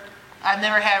never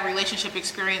had relationship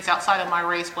experience outside of my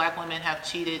race. Black women have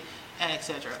cheated, and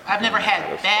etc. I've never had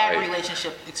That's bad right.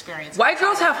 relationship experience. White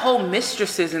girls have whole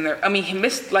mistresses in there. I mean,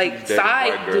 like Dating side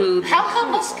white girls. dudes. How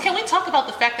come? Can we talk about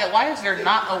the fact that why is there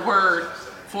not a word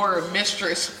for a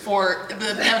mistress for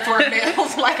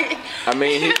males? Like I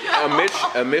mean,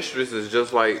 a mistress is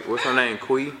just like, what's her name?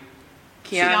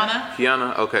 Kiana.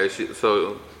 Kiana? Okay,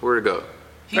 so where'd it go?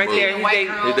 He Right dated there, he's white dating-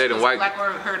 girls. he's dating because white- Black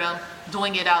girl heard him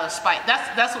doing it out of spite. That's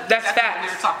exactly what facts.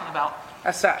 we were talking about.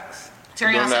 That's facts.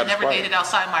 Terrion Doing said that never spite. dated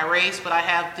outside my race, but I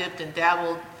have dipped and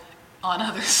dabbled on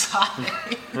other sides.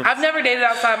 I've never dated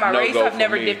outside my No race. go I've for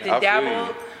never me. dipped I and feel you.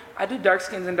 dabbled. I do dark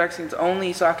skins and dark skins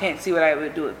only, so I can't see what I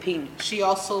would do with pink. She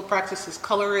also practices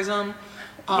colorism.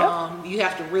 You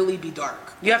have to really be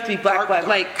dark. You have to be black, Dark.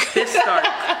 like this dark.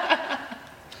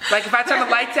 Like if I turn the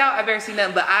lights out, I've never seen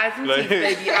nothing but eyes and teeth,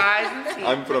 baby. Eyes and teeth.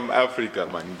 I'm from Africa,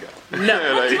 my nigga.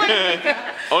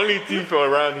 No. Only teeth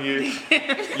around here.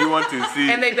 You want to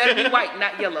see? And they better be white,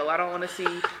 not yellow. I don't want to see.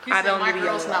 He I said, don't my need to be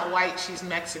girl's yellow. not white, she's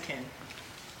Mexican.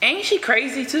 Ain't she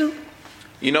crazy too?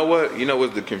 You know what? You know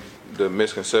what the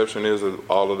misconception is of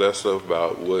all of that stuff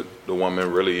about what the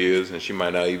woman really is, and she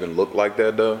might not even look like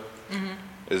that though.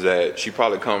 Is that she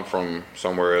probably come from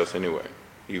somewhere else anyway,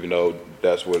 even though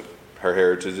that's what her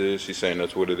heritage is. She's saying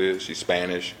that's what it is. She's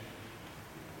Spanish,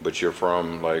 but you're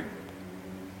from like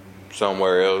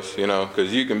somewhere else, you know,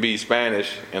 because you can be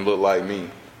Spanish and look like me.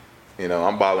 You know,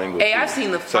 I'm bilingual. Hey, too. I've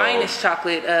seen the So, finest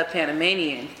chocolate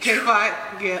Panamanian.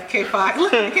 K5, yeah, K5.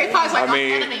 Look, K5's like, I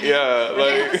mean, yeah,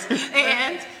 like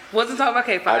and Wasn't talking about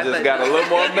K5. I just but got a little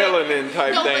more melanin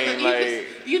type no, but thing, you,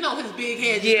 like. you know his big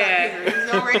head just Yeah. got bigger.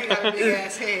 He's already got a big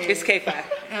ass head. It's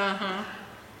K5.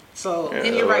 So, Yeah,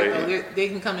 and you're right, like- though. They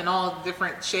can come in all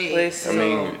different shades. Listen. I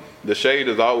mean, the shade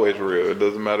is always real. It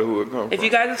doesn't matter who it comes If from.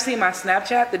 you guys have seen my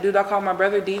Snapchat, the dude I call my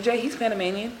brother DJ, he's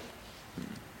Panamanian.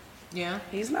 Yeah.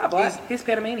 He's not black. He's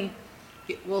Panamanian.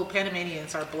 Well,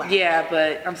 Panamanians are black. Yeah,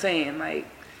 but I'm saying like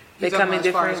they You're come talking in about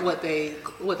as far different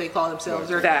as what they call themselves.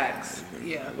 They're facts.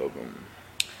 Yeah. I love 'em.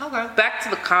 Okay. Back to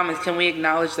the comments, can we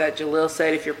acknowledge that Jalil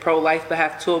said if you're pro-life but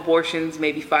have 2 abortions,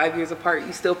 maybe 5 years apart,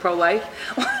 you still pro-life?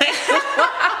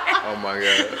 Oh my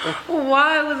God.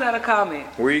 Why was that a comment?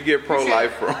 Where you get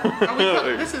pro-life from?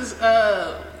 This is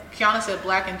Kiana said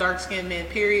black and dark skinned men.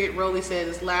 Period. Rolly said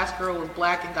this last girl was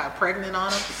black and got pregnant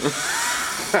on him.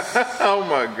 Oh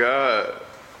my God.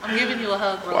 I'm giving you a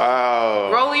hug, Rolly.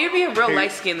 Wow. Rolly, you're being real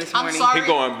light-skinned this I'm morning. sorry. He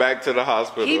going back to the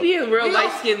hospital. He being real We don't-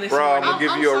 light-skinned this Bro, I'm morning. gonna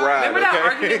give I'm you a sorry. ride. Remember that okay?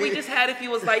 argument we just had if he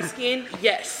was light-skinned?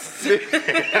 Yes.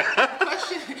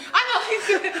 Question. I know he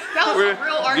said that was a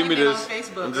real Give me argument this. on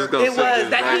Facebook. I'm just gonna It say was. this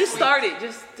That right he quick. started.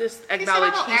 Just He said I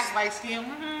acknowledge. don't he's- act light skinned.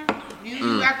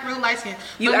 You act real light skinned.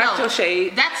 You act your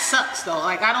shade. That sucks though.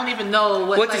 Like I don't even know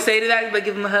what. What like, to say to that? But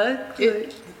give him a hug.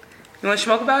 You want to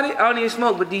smoke about it? I don't even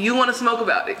smoke, but do you want to smoke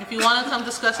about it? If you want to come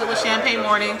discuss it with Champagne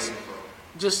Mornings,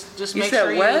 just You make said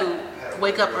sure what? you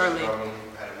wake up early. Had a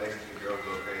Mexican girl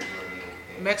go crazy on me.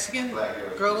 and Mexican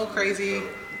Black girl go crazy.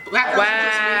 Black girl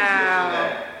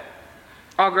Wow.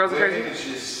 All girls are crazy. It's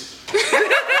just.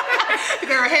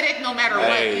 they're a headache no matter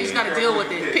what. You just gotta deal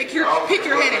with it. Pick your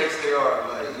headache. They are,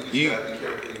 like, you You, just gotta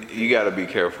be careful. you gotta be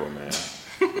careful, man.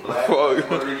 Black, Well,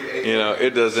 Puerto Rican, you know,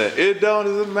 it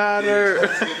doesn't matter.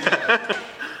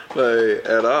 Like,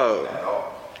 at all. at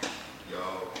all.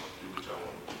 Y'all do what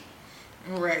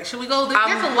y'all want. Right. Should we go? There's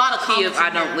I'm a lot of key comments. if I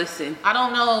in don't here. listen. I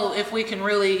don't know if we can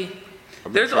really.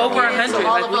 There's over trying. 100. So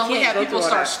all Like, of we them, we can't have go people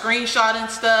through all start screenshotting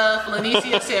stuff.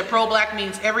 Lanicia said pro-black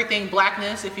means everything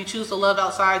blackness. If you choose to love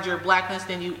outside your blackness,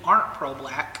 then you aren't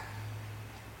pro-black.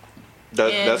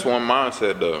 That's one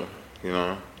mindset, though. You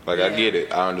know, like I Yeah. get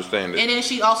it, I understand it. And then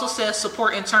she also says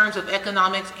support in terms of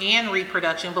economics and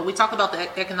reproduction. But we talk about the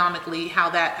economically, how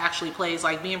that actually plays.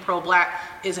 Like being pro-black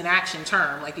is an action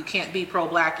term. Like you can't be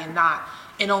pro-black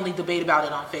and only debate about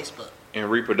it on Facebook. And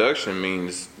reproduction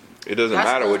means it doesn't That's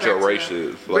matter goes what your back to race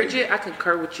is. Like, Bridget, I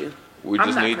concur with you. we I'm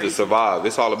just not need crazy. to survive.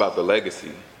 It's all about the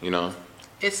legacy, you know.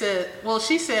 It said, well,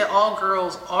 she said all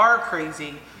girls are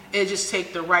crazy It just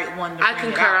take the right one to I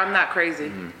bring it concur. out. I'm not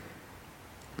crazy.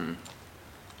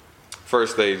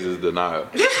 First stage is denial.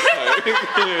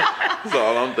 That's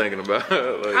all I'm thinking about.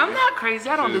 Like, I'm not crazy.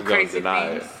 I don't she's do just gonna crazy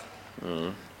deny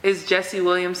things. it. Is Jesse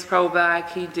Williams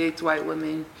pro-black? He digs white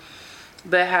women,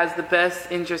 but has the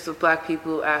best interests of black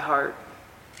people at heart.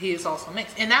 He is also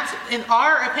mixed. And that's in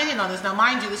our opinion on this. Now,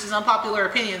 mind you, this is unpopular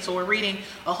opinion, so we're reading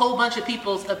a whole bunch of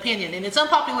people's opinion. And it's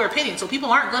unpopular opinion, so people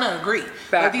aren't going to agree. Like,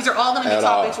 Fact. these are all going to be At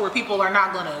all. topics where people are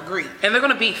not going to agree. And they're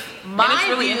gonna beef. My and it's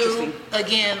really view, interesting.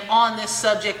 again, on this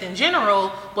subject in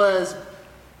general was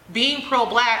being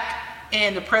pro-black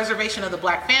and the preservation of the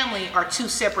black family are two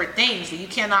separate things. That you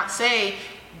cannot say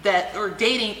that, or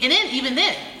dating, and then even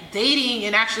then, dating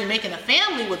and actually making a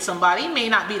family with somebody may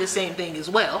not be the same thing as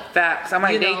well. Facts. I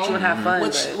might date you and have fun.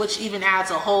 Which even adds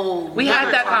a whole. We had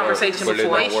nother that type of conversation But it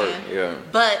don't situation. work, yeah.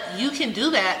 But you can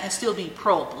do that and still be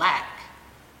pro-black.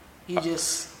 You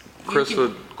just. you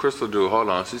can- Crystal Drew, hold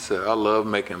on. She said, I love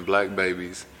making black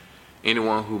babies.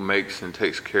 Anyone who makes and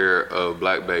takes care of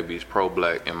black babies,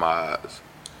 pro-black in my eyes.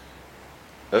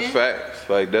 That's Yeah. facts.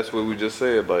 Like, that's what we just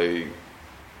said. Like,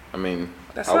 I mean,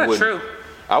 That's I not wouldn't- true.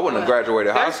 I wouldn't have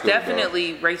graduated high There's school. though.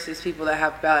 definitely racist people that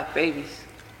have black babies.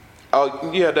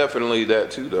 Oh, yeah, definitely that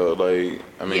too, though. Like,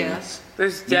 I mean, Yes.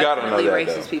 There's You gotta know definitely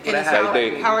that, racist though. people And that it's have how, black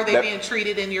they- how are they that- being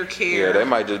treated in your care? yeah, they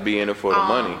might just be in it for the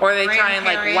money. Or they try and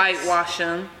like Grandparents. whitewash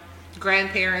them.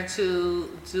 Grandparents who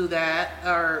do that,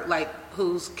 or like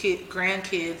whose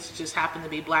grandkids just happen to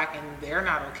be black and they're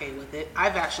not okay with it.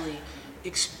 I've actually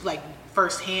like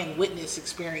firsthand witness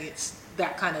experience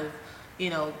that kind of,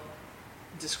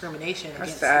 discrimination That's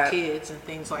against sad. the kids and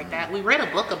things like that. We read a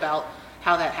book about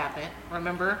how that happened.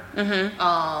 Remember?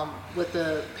 Mm-hmm. With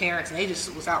the parents, and they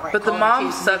just was outright. But the calling mom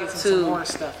kids sucked niggas and some too. more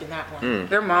stuff in that one.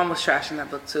 Their mom was trashing that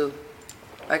book too.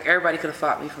 Like everybody could have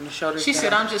fought me from the shoulders She down.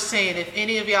 said, "I'm just saying, if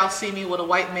any of y'all see me with a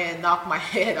white man, knock my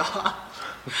head off."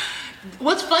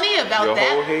 What's funny about Your that?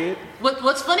 whole head?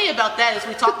 What's funny about that is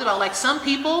we talked about like some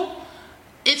people,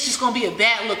 it's just gonna be a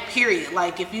bad look. Period.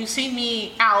 Like if you see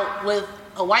me out with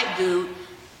a white dude,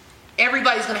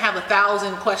 everybody's gonna have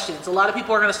 1,000 questions. A lot of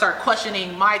people are gonna start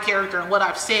questioning my character and what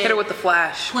I've said Hit her with the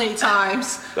flash. 20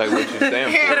 times. Like, what you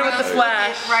stand Hit for. her with the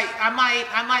flash. Right. I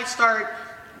might start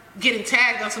getting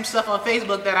tagged on some stuff on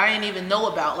Facebook that I didn't even know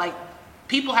about. Like,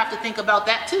 people have to think about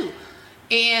that too.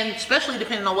 And especially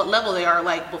depending on what level they are,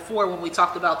 like before when we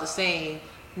talked about the saying,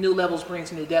 new levels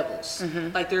brings new devils.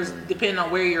 Like there's, depending on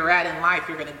where you're at in life,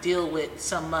 you're gonna deal with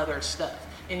some other stuff.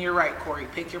 And you're right, Corey,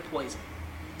 pick your poison.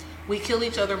 We kill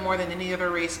each other more than any other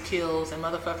race kills, and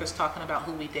motherfuckers talking about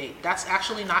who we date. That's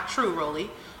actually not true, Rolly.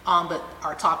 But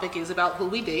our topic is about who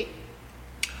we date.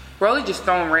 Rolly just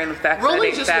throwing random facts. Rolly that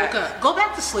ain't just facts. woke up. Go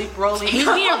back to sleep, Rolly. He's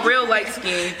being real light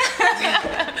skinned.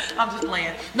 I'm just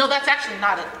playing. No, that's actually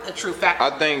not a true fact. I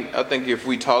think if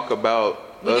we talk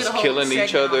about We did us a whole killing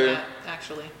each segment on other, that,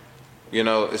 actually.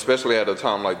 especially at a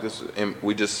time like this, and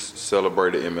we just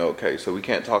celebrated MLK, so we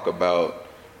can't talk about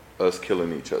us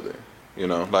killing each other.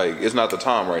 Like it's not the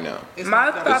time right now. It's My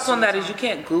not thoughts on that time. is you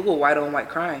can't Google white on white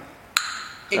crime.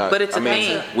 It- But it's I a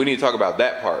mean, thing. we need to talk about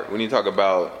that part. We need to talk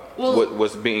about Well,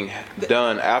 what's being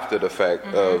done after the fact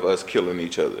of us killing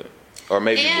each other, or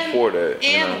maybe and, before that.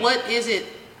 And what is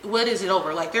it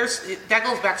over? Like that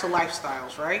goes back to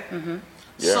lifestyles, right?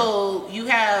 Yeah. So you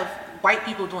have white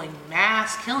people doing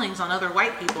mass killings on other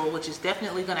white people, which is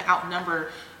definitely going to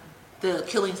outnumber the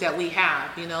killings that we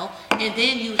have, And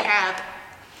then you have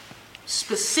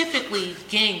specifically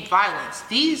gang violence.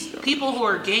 These people who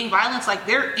are gang violence, like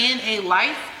they're in a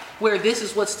life where this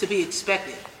is what's to be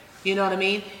expected. You know what I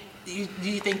mean? Do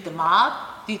you think the mob?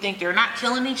 Do you think they're not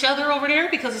killing each other over there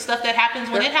because of stuff that happens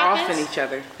when They're it happens? offing each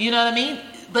other. You know what I mean?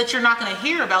 But you're not going to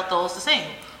hear about those the same.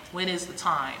 When is the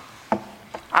time?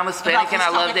 I'm Hispanic and I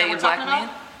About this love topic that dating we're black talking men.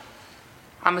 about?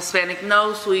 I'm Hispanic.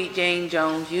 No, sweet Jane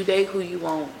Jones. You date who you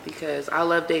want because I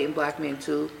love dating black men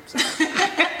too. So.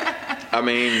 I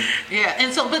mean, Yeah,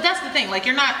 and so, but that's the thing. Like,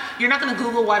 you're not going to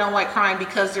Google white on white crime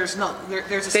because there's a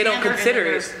They standard don't consider and then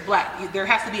it. there's black. There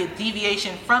has to be a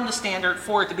deviation from the standard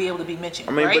for it to be able to be mentioned.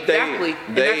 I mean, right? but they, Exactly.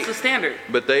 And that's the standard.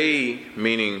 But they,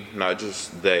 meaning not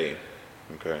just they,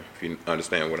 okay? If you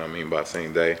understand what I mean by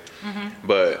saying they,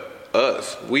 but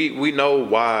us, we know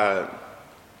why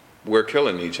we're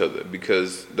killing each other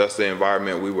because that's the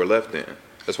environment we were left in.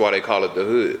 That's why they call it the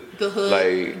hood. The hood,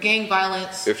 Like, gang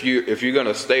violence. if you're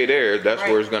gonna stay there, that's Right.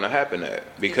 where it's gonna happen at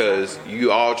because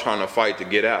you all trying to fight to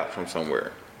get out from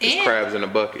somewhere. It's And- crabs in a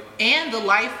bucket. And the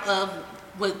life of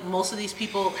what most of these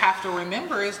people have to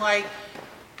remember is like,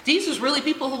 these is really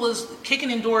people who was kicking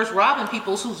in doors, robbing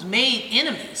people, who's made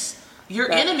enemies. Your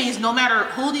Right. enemies, no matter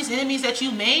who these enemies that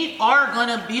you made, are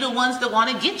gonna be the ones that want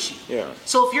to get you. Yeah.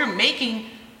 So if you're making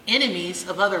enemies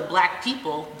of other black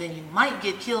people, then you might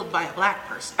get killed by a black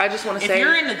person. I just want to If say,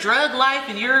 you're in the drug life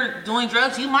and you're doing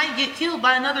drugs, you might get killed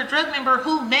by another drug member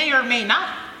who may or may not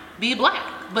be black.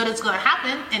 But it's going to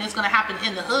happen, and it's going to happen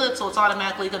in the hood, so it's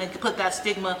automatically going to put that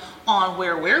stigma on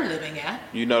where we're living at.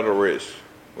 You know the risk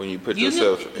when you put You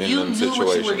yourself knew, in you them knew situations.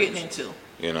 what you were getting into.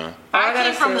 You know. All I I came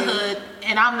gotta from the say- hood,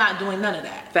 and I'm not doing none of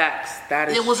that. facts. That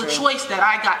is It was true. a choice that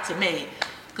I got to make.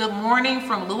 Good morning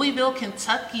from Louisville,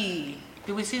 Kentucky.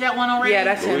 Did we see that one already? Yeah,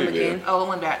 that's him Louisville. again. Oh, it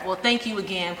went back. Well, thank you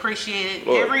again. Appreciate it.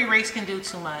 Look. Every race can do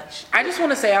too much. I just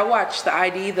want to say I watched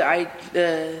the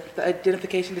the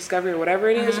identification discovery or whatever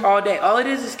it is all day. All it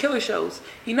is killer shows.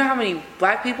 You know how many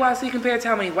black people I see compared to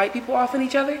how many white people offing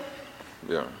each other?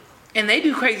 Yeah. And they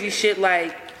do crazy shit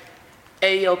like,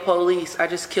 "Hey yo, police! I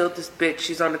just killed this bitch.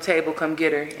 She's on the table. Come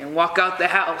get her," and walk out the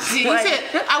house. He Like-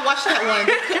 said, I watched that one.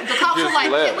 The cops were Just like,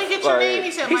 left. "Can we get your Like- name?"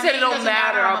 He said, He "My said it name don't doesn't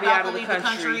matter. I'm I'll be about out to of the leave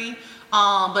country."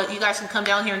 But you guys can come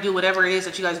down here and do whatever it is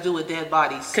that you guys do with dead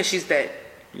bodies." Cause she's dead.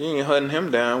 You ain't hunting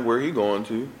him down. Where he going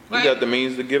to? Right. He got the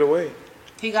means to get away.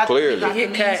 He got Clearly. the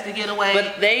Hit means cut. to get away.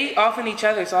 But they offing each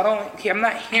other, so I'm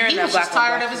not hearing He that was black just on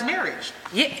tired black of his marriage.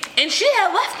 Yeah, and she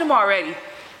had left him already.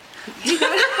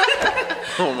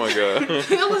 Oh my God.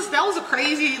 That was a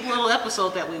crazy little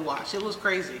episode that we watched. It was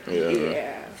crazy.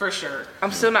 Yeah. For sure.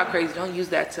 I'm still not crazy. Don't use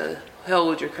that to hell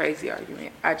with your crazy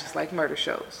argument. I just like murder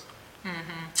shows.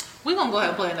 We're gonna go ahead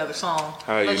and play another song.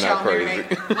 How are you Let not y'all crazy?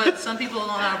 marinate. But some people don't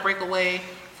know how to break away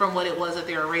from what it was that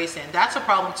they were raised in. That's a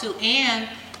problem too. And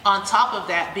on top of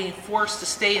that, being forced to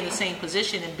stay in the same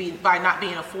position and by not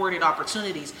being afforded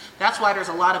opportunities. That's why there's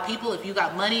a lot of people, if you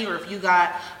got money or if you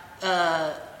got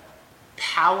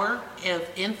power of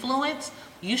influence,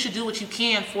 you should do what you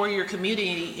can for your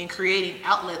community in creating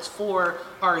outlets for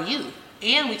our youth.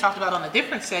 And we talked about on a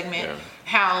different segment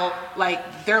how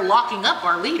like they're locking up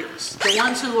our leaders, the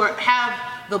ones who have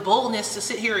the boldness to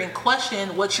sit here and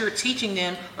question what you're teaching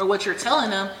them or what you're telling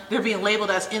them. They're being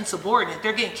labeled as insubordinate.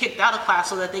 They're getting kicked out of class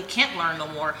so that they can't learn no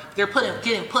more. They're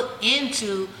getting put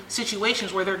into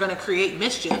situations where they're going to create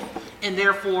mischief, and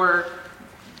therefore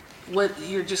what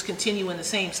you're just continuing the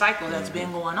same cycle that's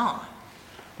been going on.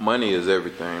 Money is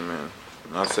everything, man.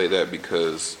 And I say that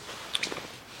because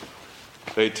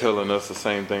they telling us the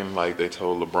same thing like they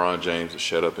told LeBron James to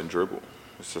shut up and dribble.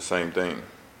 It's the same thing.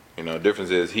 You know, the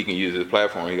difference is he can use his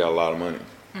platform. He got a lot of money.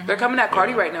 They're coming at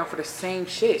Cardi right now for the same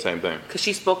shit. Same thing. Because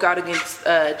she spoke out against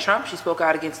Trump. She spoke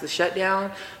out against the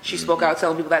shutdown. She spoke out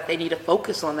telling people that they need to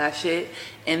focus on that shit.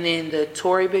 And then the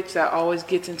Tory bitch that always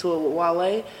gets into it with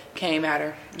Wale came at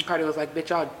her. And Cardi was like, "Bitch,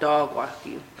 I'll dog walk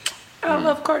you." And I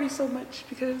love Cardi so much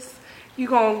because you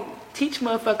gonna teach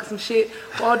motherfuckers some shit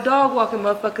while dog walking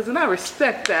motherfuckers. And I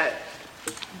respect that.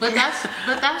 But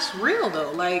that's real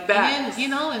though. Like, and, Facts. you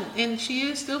know, and she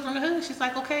is still from the hood. She's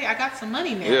like, okay, I got some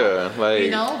money now. Yeah, like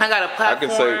You know, I got a I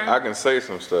platform. can say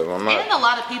some stuff. I'm not. and a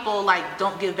lot of people like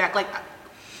don't give back. Like,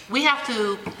 we have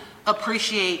to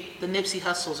appreciate the Nipsey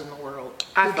Hussles in the world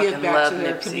I who give fucking back love to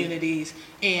their Nipsey. communities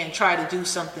and try to do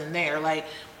something there. Like,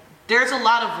 there's a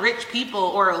lot of rich people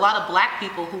or a lot of black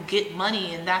people who get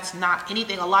money, and that's not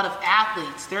anything. A lot of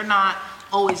athletes, they're not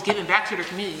always giving back to their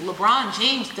community. LeBron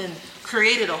James then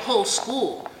created a whole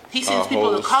school. He sends people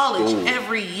whole to college school.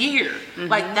 every year.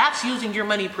 Like, that's using your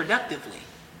money productively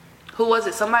Who was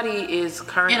it? Somebody is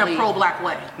currently in a pro-black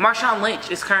way. Marshawn Lynch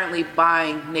is currently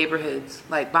buying neighborhoods,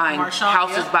 like buying Marshawn,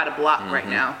 houses yeah. by the block right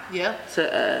now Yeah.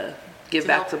 to give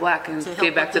back to black and help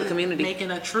give back to the with community.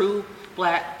 Making a true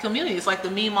black community. It's like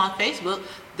the meme on Facebook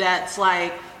that's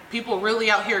like people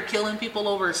really out here killing people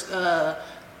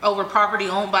over property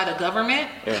owned by the government.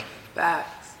 Yeah,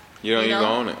 Facts. you don't You even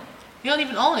know? own it. You don't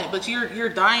even own it, but you're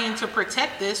dying to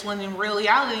protect this when in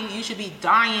reality you should be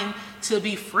dying to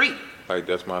be free. Like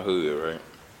that's my hood, right?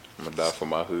 I'm gonna die for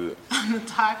my hood. I'm gonna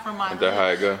die for my Ain't that how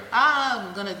it go?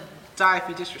 I'm gonna die if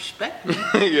you disrespect me.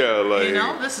 Yeah, like You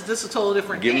know, this is a total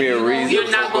different give thing. me a You know? reason You're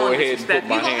to not go gonna ahead and disrespect put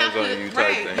my You gonna hands have on to- you type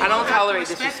right. thing. I don't You have to tolerate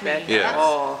respect disrespect me. at That's-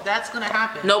 all. That's gonna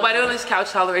happen. Nobody on this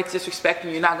couch tolerates disrespect,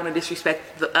 and you're not going to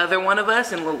disrespect the other one of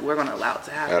us, and we're going to allow it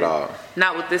to happen. At all.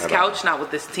 Not with this At couch, not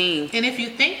with this team. And if you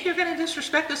think you're gonna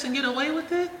disrespect us and get away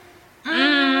with it,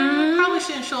 Mm-hmm. probably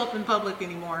shouldn't show up in public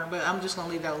anymore. But I'm just gonna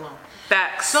leave that alone.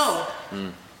 Facts. So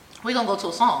we're gonna go to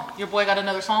a song. Your boy got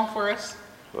another song for us.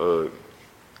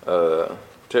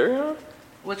 Terrion?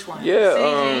 Which one? Yeah,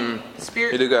 CJ?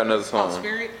 Spirit. He do got another Called song.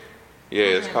 Spirit. Yeah,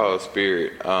 it's Okay. called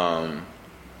Spirit.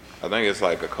 I think it's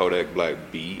like a Kodak Black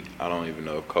beat. I don't even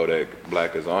know if Kodak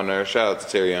Black is on there. Shout out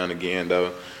to Terrion again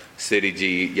though. City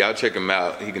G. Y'all check him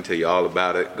out. He can tell you all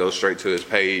about it. Go straight to his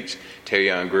page.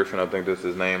 Terrion Griffin, I think that's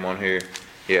his name on here.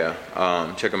 Yeah,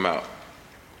 check him out.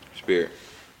 Spirit.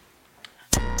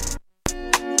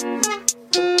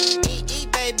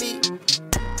 baby.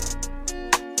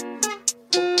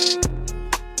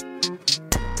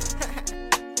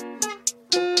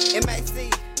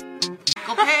 MIC.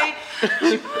 Okay?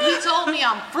 He told me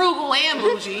I'm frugal and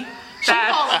bougie. She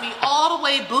calling me all the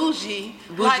way bougie.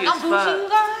 Like, I'm as bougie, fuck. you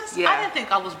guys? Yeah. I didn't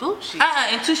think I was bougie.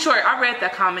 And Too Short, I read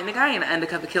that comment. Nigga, I ain't an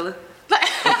undercover killer.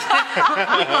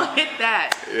 I'm gonna hit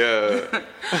that. Yeah.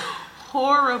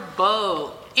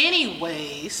 Horrible.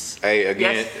 Anyways. Hey,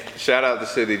 again, Yes. shout out to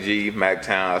City G,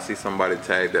 MacTown. I see somebody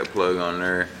tag that plug on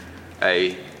there.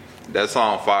 Hey, that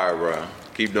song fire, bro.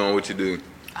 Keep doing what you do.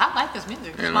 I like his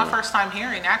music. It's You my know. first time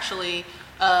hearing. Actually,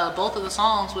 both of the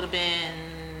songs would have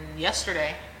been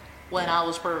yesterday when I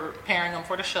was preparing them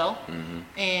for the show.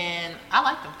 And I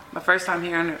like them. My first time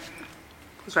hearing it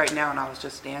was right now, and I was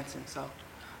just dancing. So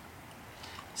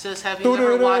Says, have you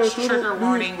ever watched Trigger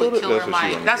Warning with Killer That's what she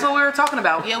Mike? wanted. that's what we were talking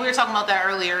about. Yeah, we were talking about that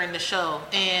earlier in the show.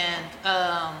 And,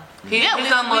 His yeah, we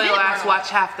unloyal did ass learn. watch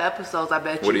half the episodes. I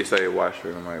bet you. What do you say? Watch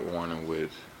Trigger Mike Warning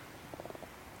with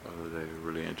other day.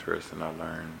 Really interesting. I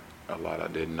learned a lot I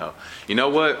didn't know. You know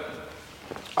what?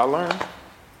 I learned.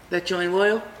 That you ain't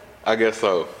loyal? I guess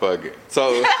so. Fuck it.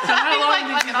 So, He's like,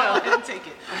 fuck it, I'll take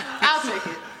it. I'll take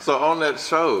it. so on that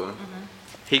show,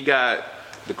 he got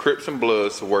the Crips and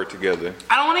Bloods to work together.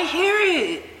 I don't want to hear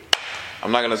it.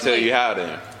 I'm not gonna tell you how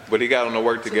then, but he got them to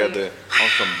work together on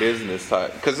some business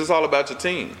type, because it's all about your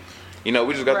team. You know,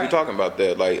 we just got through Right. talking about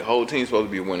that. Like, whole team's supposed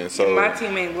to be winning. So, My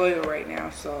team ain't loyal right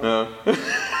now, so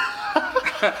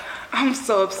I'm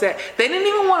so upset. They didn't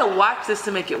even want to watch this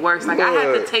to make it worse. Like, I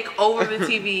had to What? take over the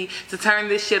TV to turn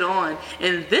this shit on,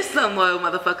 and this unloyal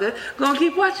motherfucker gonna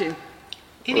keep watching.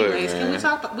 Anyways, can we man.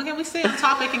 talk? Can we stay on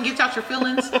topic and get out your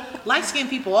feelings? Light skinned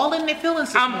people, all in their feelings.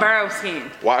 This I'm morning. brown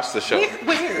skinned. watch the show.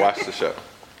 Where? Watch the show.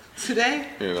 Today.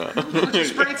 You know. With your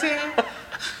spray tan.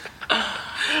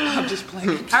 I'm just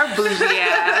playing. Her bougie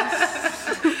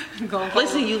ass. Go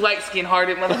Listen, you light skin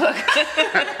hearted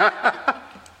motherfucker.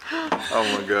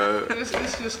 Oh my God.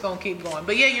 It's just gonna keep going.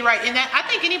 But yeah, you're right. And that I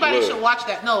think anybody Look. should watch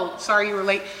that. No, sorry you were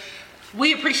late.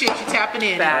 We appreciate you tapping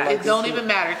in. Facts. It don't even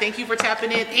matter. Thank you for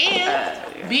tapping in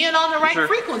and being on the right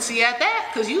frequency at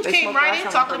that, because you They came smoke right last in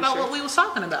time, talking I'm about pretty what we was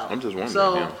talking about. I'm just wondering,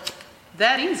 So yeah.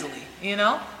 that easily, you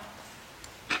know.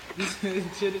 Should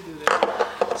do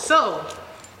that. So,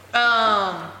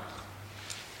 how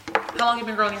long you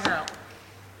been growing your hair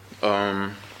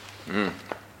out?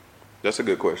 That's a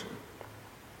good question.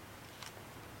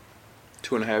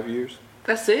 2.5 years.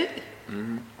 That's it?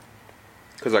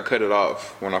 Because I cut it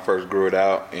off when I first grew it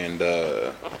out, and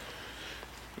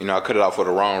you know, I cut it off for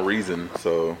the wrong reason.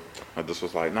 So I just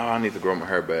was like, no, I need to grow my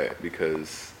hair back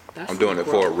because That's I'm doing some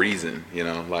it for a growth. reason. You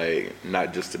know, like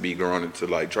not just to be growing it to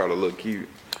like try to look cute.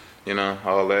 You know,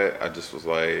 all that. I just was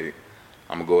like,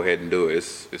 I'm gonna go ahead and do it.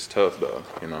 It's tough though.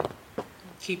 You know.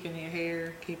 Keeping your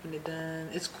hair, keeping it done.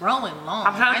 It's growing long.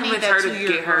 I'm trying to I need convince that her to 2-year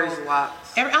get hers growth.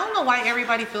 locked. I don't know why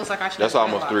everybody feels like I should. That's have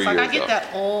almost dreadlocks. 3 Like I years get off. that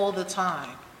all the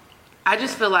time. I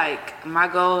just feel like my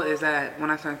goal is that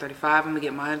when I turn 35, I'm gonna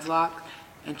get mine's locked,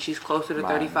 and she's closer to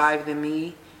 35 than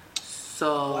me,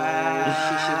 so she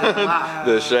should get locked,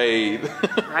 The shade.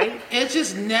 right? It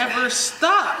just never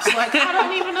stops. Like I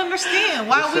don't even understand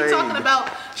why are we shade. talking about.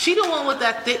 She the one with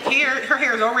that thick hair. Her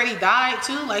hair is already dyed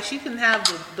too. Like she can have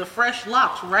the fresh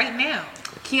locks right now.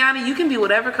 Kiana, you can be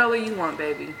whatever color you want,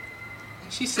 baby.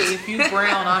 She said, "If you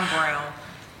brown, I'm brown."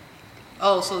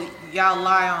 Oh, so y'all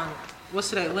lie on what's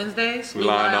today? Wednesdays. We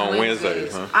Lying lie on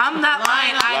Wednesdays, huh? I'm not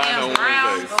lying. I Lying am on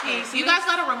brown. Wednesdays. Okay, so you guys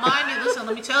gotta remind me. Listen,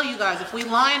 let me tell you guys. If we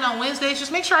lying on Wednesdays,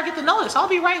 just make sure I get the notice. I'll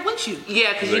be right with you.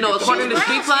 Yeah, because They you know, get the according to most.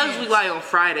 Street Plugs, we lie on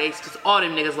Fridays, because all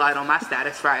them niggas lied on my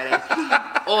status Friday.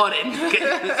 All them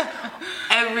niggas.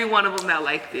 Every one of them that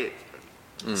liked it.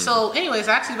 So, anyways,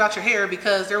 I asked you about your hair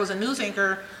because there was a news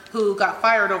anchor who got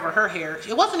fired over her hair.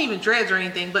 It wasn't even dreads or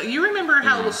anything, but you remember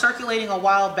how it was circulating a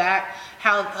while back,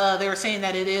 how they were saying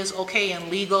that it is okay and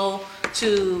legal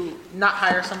to not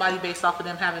hire somebody based off of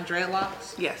them having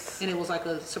dreadlocks? Yes. And it was like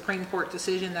a Supreme Court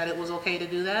decision that it was okay to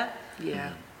do that?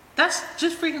 Yeah. That's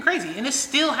just freaking crazy. And it's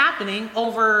still happening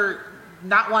over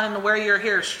not wanting to wear your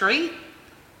hair straight,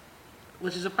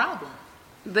 which is a problem.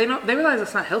 They realize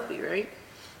it's not healthy, right?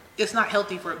 It's not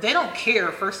healthy for, they don't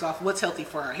care, first off, what's healthy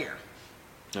for our hair.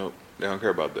 Nope. They don't care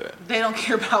about that. They don't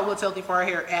care about what's healthy for our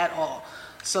hair at all.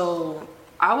 So,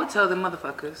 I would tell them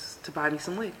motherfuckers to buy me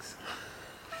some wigs.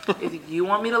 If you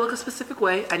want me to look a specific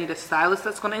way, I need a stylist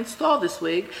that's going to install this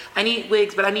wig. I need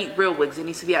wigs, but I need real wigs. It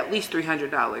needs to be at least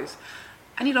 $300.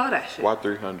 I need all that shit. Why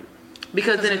 300?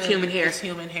 Because then it's human hair. It's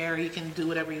human hair. You can do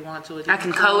whatever you want to it. I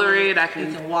can color it. I You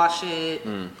can can wash it.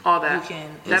 all You that. can.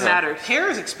 That matters. Hair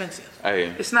is expensive.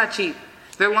 Hey, It's not cheap.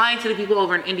 They're lying to the people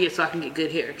over in India so I can get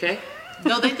good hair. Okay.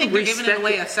 No, they think they're giving it Respect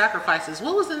away it. as sacrifices.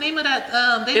 What was the name of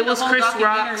that? They It did a was whole Chris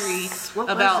documentary Rock's- what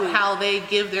was about it? how they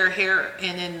give their hair,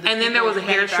 and then There was a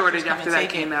hair manufacturers shortage come after and that take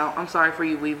it. came out. I'm sorry for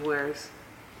you weave wearers.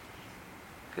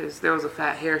 Because there was a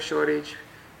fat hair shortage.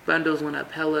 Bundles went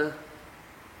up hella.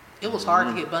 It was hard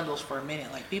to get bundles for a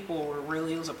minute. Like people were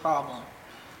really, it was a problem.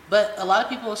 But a lot of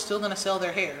people are still going to sell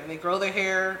their hair. They grow their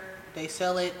hair, they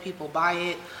sell it, people buy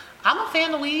it. I'm a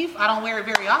fan of weave. I don't wear it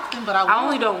very often, but I will. I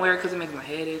only don't wear it because it makes my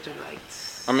head itch. I'm like,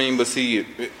 I mean, but see,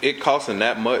 it costing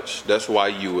that much. That's why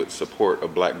you would support a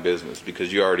black business,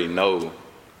 because you already know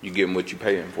you're getting what you're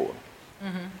paying for.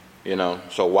 You know,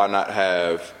 so why not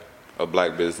have a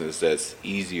black business that's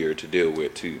easier to deal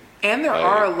with too? and there Like-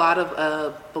 are a lot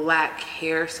of black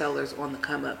hair sellers on the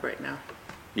come up right now.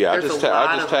 Yeah, There's I just a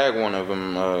lot tagged of 'em. one of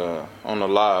them on the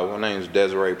live. Her name's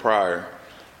Desiree Pryor.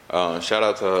 Shout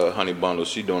out to her, Honey Bundle.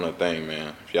 She doing her thing,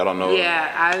 man. If y'all don't know her,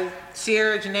 Yeah,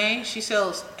 Sierra Janae, she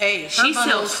sells, her she sells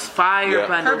bundles, fire Yeah. her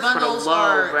bundles, bundles for the low,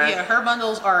 are, bruh. yeah, her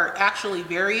bundles are actually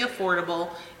very affordable,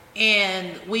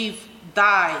 and we've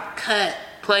dyed, cut,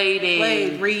 Plated.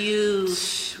 played,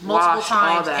 reused multiple washed, all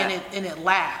times, that. and it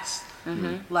lasts.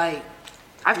 Like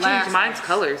I've changed lasts. mine's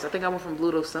colors. I think I went from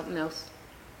blue to something else.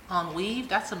 on weave,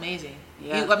 that's amazing.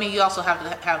 Yeah. You also have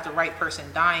to have the right person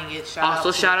dyeing it.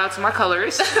 Also, shout out to my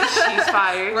colorist. She's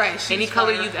fire. Right, she's Any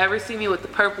color fire. you've ever seen me with, the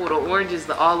purple, the oranges,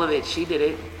 the all of it, she did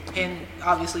it. And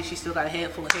obviously, she still got a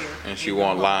head full of hair. and she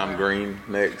want lime green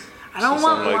next. I don't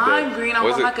want Something like that. lime green. I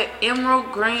Was want it like an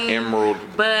emerald green. Emerald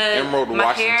my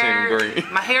Washington hair, green.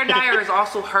 My hair dyer is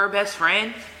also her best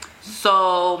friend,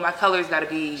 so my colors got to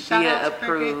be Shout via out to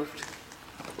Cricket. approved,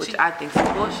 which I think is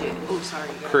bullshit. Oh, sorry.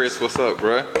 guys. Chris, what's up,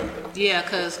 bruh? Yeah,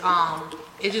 cause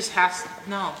it just has.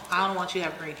 No, I don't want you to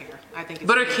have green hair. I think. It's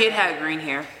But her weird. kid had green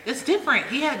hair, It's different.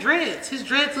 He had dreads. His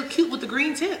dreads look cute with the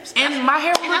green tips. and my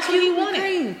hair And was that's what he cute with wanted.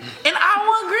 green, and I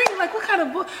want green. Like, what kind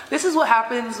of this is what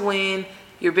happens when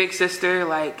your big sister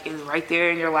like is right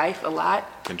there in your life a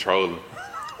lot. Controlling.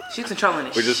 She's controlling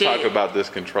it. We just shit. talked about this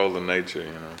controlling nature, you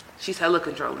know, She's hella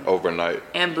controlling overnight.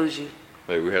 and bougie.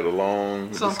 Like we had a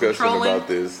long So I'm discussion controlling, about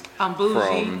this I'm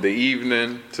bougie. from the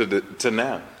evening to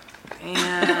now.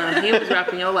 And he was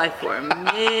rapping your life for a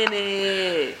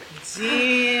minute.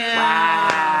 Damn.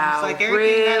 Wow, It's like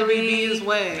everything gotta be really? his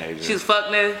way. Hey, She was fuck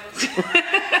nigga.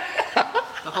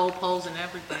 The whole pose and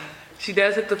everything. She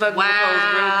does hit the fucking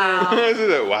Wow. pose real good.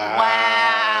 She said, wow.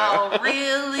 Wow.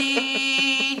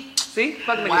 Really? See?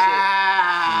 Fuck nigga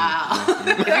Wow.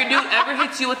 shit. If your dude ever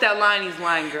hits you with that line, he's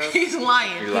lying, girl. He's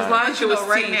lying. He's lying. lying But to you know his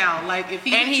right teeth. now. Like if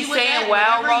he And hits he's you with saying that,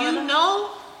 wow whatever long you enough. know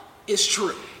is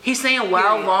true. He's saying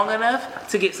wow Period. long enough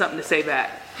to get something to say back.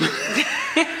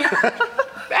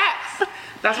 Facts.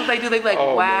 That's what they do. They be like,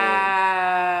 Oh,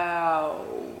 wow.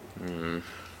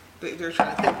 They're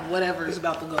trying to think whatever is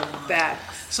about to go on.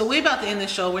 Facts. So we're about to end the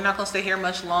show. We're not going to stay here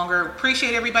much longer.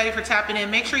 Appreciate everybody for tapping in.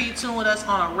 Make sure you tune with us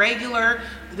on a regular.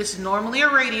 This is normally a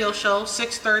radio show,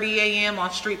 6:30 a.m.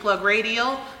 on Street Plug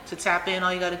Radio. To tap in,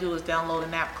 all you got to do is download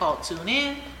an app called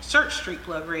TuneIn. Search Street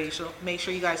Plug Radio. So make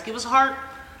sure you guys give us a heart.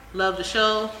 Love the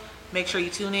show. Make sure you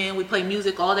tune in. We play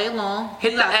music all day long.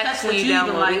 Hit You the got X Tesla when you Q can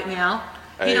download like it. now.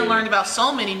 He Hey. done learned about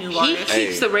so many new He artists.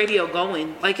 keeps the radio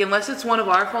going. Like, unless it's one of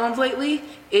our phones lately,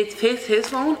 it's his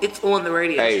phone, it's on the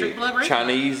radio. Hey, Street Plug Radio.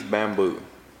 Chinese bamboo.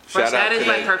 Fresh, Shout out that is to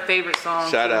like her favorite song.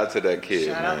 Shout out to that kid,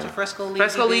 Shout man. out to Fresco Lee.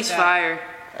 Fresco He did Lee's that. fire.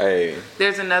 Hey,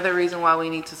 There's another reason why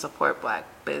we need to support black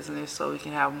business so we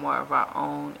can have more of our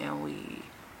own and we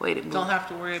wait a minute. Don't have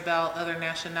to worry about other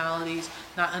nationalities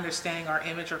not understanding our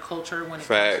image or culture when it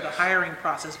comes to the Facts. hiring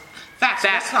process. Facts.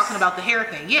 Facts. Let's talking about the hair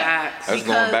thing. Yeah. Facts. that's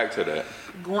Because- going back to that.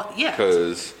 Yeah.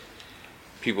 Because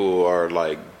people are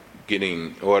like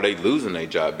getting, or they losing their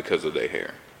job because of their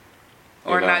hair.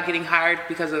 Or you know? not getting hired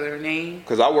because of their name.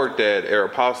 Because I worked at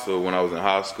Aeropostale when I was in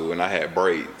high school, and I had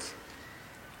braids.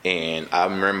 And I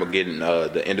remember getting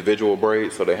the individual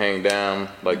braids, so they hang down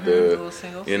like the, little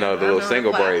singles. you know, the I little remember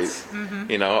single the braids, plaits.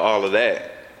 you know, all of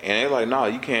that. And they're like, no,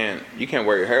 you can't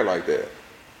wear your hair like that.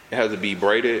 It has to be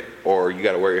braided, or you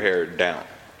got to wear your hair down,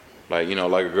 like, you know,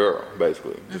 like a girl,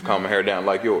 basically. Just comb my hair down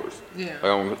like yours. Yeah. Like,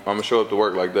 I'm gonna show up to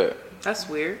work like that. That's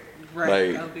weird. Right.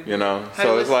 Like, That would be you know, Hey,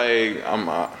 so it's listen. like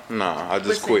I just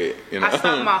Listen, quit. You know, I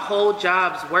stopped my whole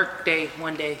job's work day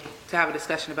one day to have a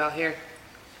discussion about hair.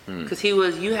 Cause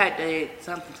you had did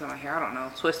something to my hair, I don't know,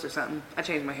 twist or something. I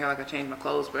changed my hair like I changed my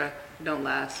clothes, bruh. It don't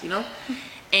last, you know?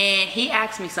 And he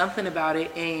asked me something about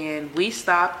it, and we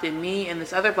stopped, and me and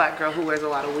this other black girl who wears a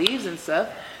lot of weaves and stuff,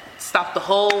 stopped the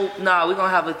whole, we're gonna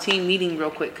have a team meeting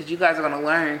real quick, cause you guys are gonna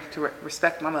learn to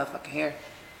respect my motherfucking hair.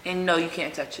 And no, you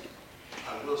can't touch it.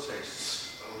 I will say,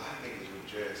 a lot of niggas with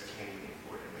dreads can't even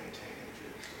afford to maintain their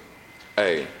dreads. So.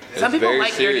 Hey, it's Some people very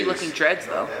like serious. dirty looking dreads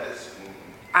though. That is,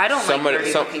 I don't Some like of the-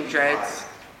 dirty some- looking dreads.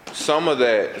 Some of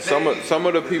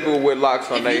the people with locks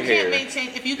on If their you can't hair. maintain,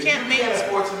 if you if can't you can't maintain,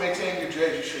 afford to maintain your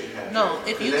dreads, you shouldn't have no, dreads.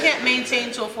 if you Because can't that's-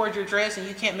 maintain to afford your dress, and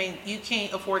you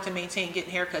can't afford to maintain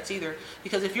getting haircuts either.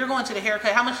 Because if you're going to the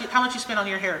haircut, how much you spend on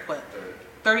your haircut?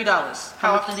 $30.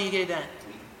 How often do you get it done?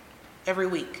 Every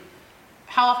week.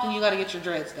 How often you got to get your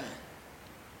dreads done?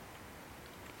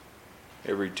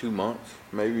 Every 2 months,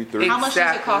 maybe 3. How much does it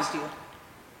Exactly. cost you?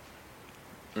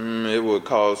 It would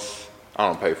cost. I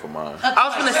don't pay for mine. I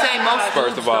was gonna say most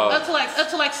First of all, Up to like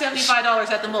 $75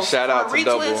 at the most. Shout out For a to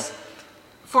Double. retwist-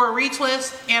 For a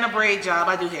retwist and a braid job,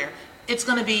 I do hair. It's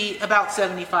gonna be about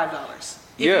 $75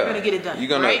 if you're gonna get it done. You're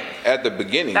gonna right? at the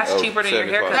beginning. That's of cheaper than your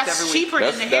 75. haircut. That's every week. cheaper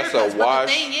than the That's a haircuts. But the wash.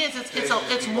 thing is,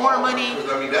 it's more money.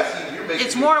 Because, I mean, that's, you're making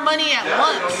It's more money at now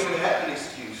they once. don't even have an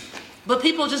excuse. But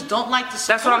people just don't like the support.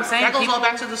 That's what I'm saying, That goes all people-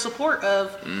 back to the support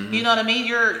of, you know what I mean?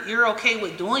 You're okay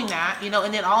with doing that, you know.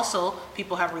 And then also,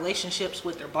 people have relationships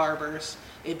with their barbers.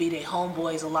 It'd be their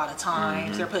homeboys a lot of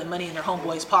times. They're putting money in their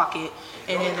homeboy's pocket,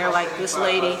 and then they're like, this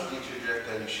lady. $25 to get your dreads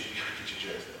done, you should be able to get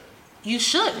your dreads done. You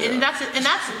should, and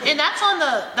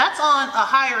that's on a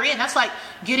higher end. That's like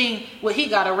getting what he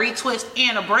got, a retwist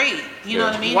and a braid. You know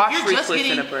what I mean? Wash, if you're just retwist,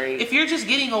 getting, and a braid. if you're just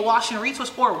getting a wash and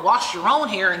retwist or wash your own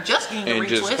hair and just getting a And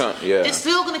just retwist, yeah. it's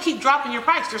still gonna keep dropping your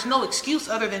price. There's no excuse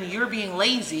other than you're being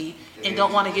lazy and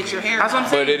don't want to get your hair That's what done.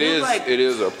 I'm saying. But it do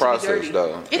is like a process dirty.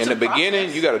 though. It's In a the beginning,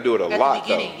 process. you got to do it a At the lot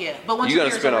beginning, though. yeah. But once You're your gonna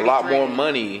hair's spend a already lot more braided.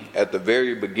 money at the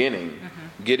very beginning,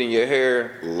 getting your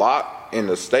hair locked and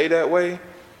to stay that way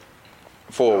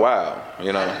for a while.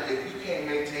 You know. If you can't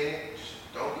maintain it,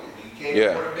 just don't get it. You can't Yeah.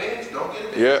 afford a Benz, don't get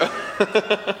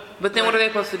it. Yeah. But then what are they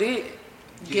supposed to do?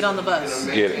 Get on the bus.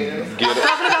 Get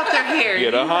Talking about their hair.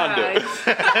 Get a you Honda. guys.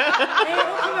 Hey,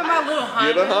 I'm in my little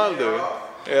Honda. Get a Honda.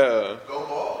 Yeah. Go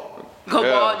ball. Go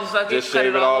Yeah. bald, just fucking Just cut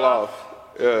shave it all off.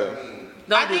 Yeah.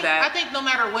 Don't do I that. think no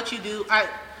matter what you do,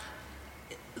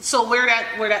 so where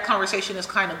that conversation is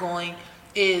kind of going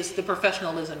is the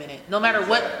professionalism in it. No matter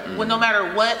what,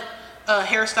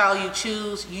 hairstyle you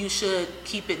choose, you should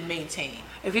keep it maintained.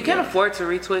 If you can't afford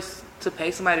to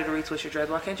pay somebody to retwist your dreads,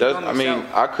 why can't you do them I mean,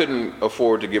 yourself? I couldn't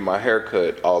afford to get my hair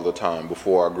cut all the time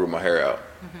before I grew my hair out.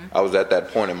 I was at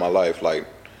that point in my life, like,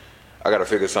 I got to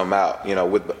figure something out, you know,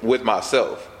 with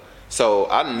myself. So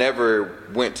I never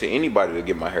went to anybody to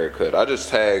get my hair cut. I just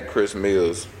tagged Chris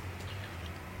Mills.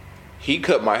 He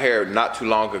cut my hair not too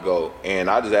long ago, and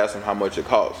I just asked him how much it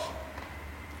cost.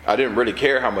 I didn't really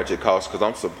care how much it cost because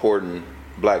I'm supporting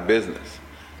black business.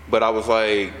 But I was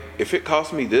like, if it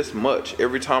costs me this much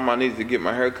every time I need to get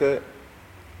my hair cut,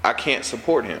 I can't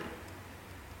support him.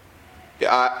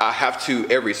 I have to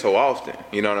every so often,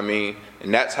 you know what I mean?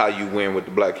 And that's how you win with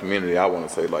the black community, I want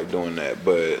to say, like, doing that.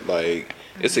 But, like,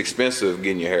 it's expensive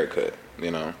getting your hair cut,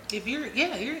 you know?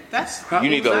 If that's You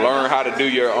need to learn how to do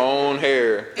your own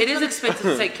hair. It is expensive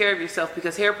to take care of yourself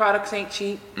because hair products ain't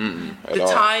cheap. At The all.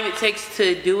 time it takes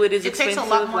to do it is it expensive. takes a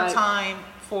lot more like- time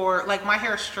for, like, my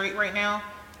hair is straight right now.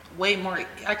 Way more.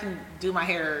 I can do my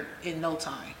hair in no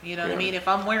time. You know what I mean? If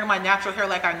I'm wearing my natural hair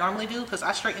like I normally do, because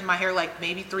I straighten my hair like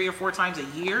maybe 3 or 4 times a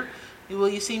year. Will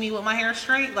you see me with my hair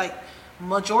straight? Like,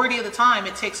 majority of the time,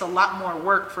 it takes a lot more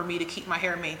work for me to keep my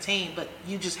hair maintained. But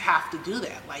you just have to do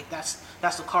that. Like, that's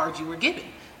the card you were given.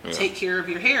 Yeah. Take care of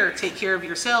your hair. Take care of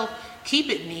yourself. Keep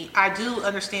it neat. I do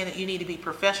understand that you need to be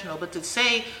professional, but to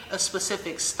say a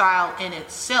specific style in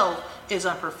itself is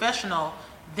unprofessional,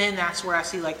 then that's where I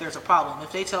see like there's a problem.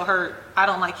 If they tell her, I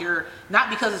don't like your, not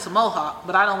because it's a mohawk,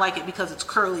 but I don't like it because it's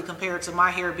curly compared to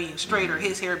my hair being straight or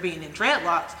his hair being in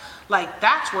dreadlocks, like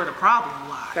that's where the problem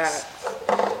lies. Facts.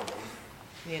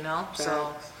 You know? So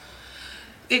Facts.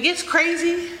 it gets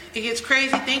crazy. It gets crazy.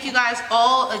 Thank you guys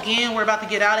all again. We're about to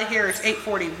get out of here. It's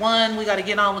 8:41. We got to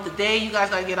get on with the day. You guys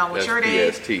got to get on with That's your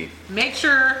days. PST. Make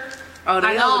sure. Oh, they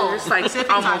I know. over there. It's like Pacific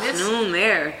time. almost It's- noon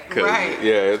there. 'Cause, Right.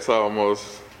 Yeah, it's almost.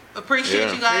 Appreciate Yeah.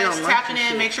 you They guys don't like tapping this in.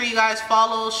 shit. Make sure you guys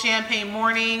follow Champagne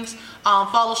Mornings.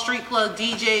 Follow Street Plug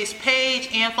DJ's page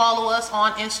and follow us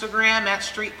on Instagram at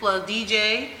Street Plug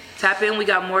DJ. Tap in. We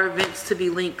got more events to be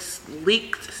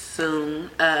leaked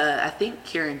soon. I think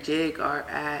Karen Jig are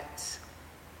at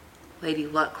Lady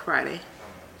Luck Friday.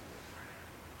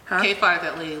 Huh? K5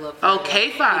 at Lady Luck. Oh,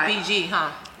 K5. The BG, huh?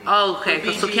 Oh, okay.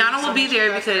 So BG, Kiana will be there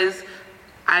Summer because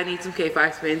I need some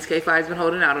K5 spins. K5's been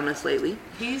holding out on us lately.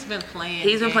 He's been playing.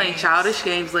 He's been playing games. childish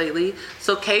games lately.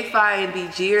 So K5 and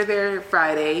BG are there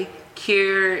Friday.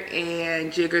 Kier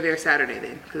and Jig are there Saturday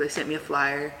then because they sent me a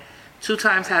flyer. 2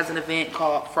 Times has an event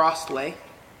called Frostway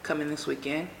coming this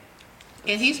weekend.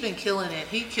 And he's been killing it.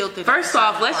 He killed it. First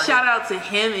off, let's shout out to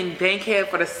him and Bankhead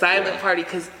for the silent party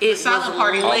because it Silent was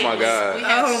party. lit. Oh my God. We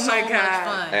had Oh so my much God.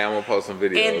 fun. Hey, I'm gonna post some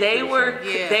videos. And they pretty were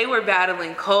soon. Yeah. they were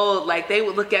battling cold. Like they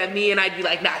would look at me and I'd be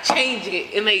like, "Nah, change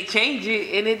it," and they change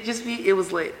it, and it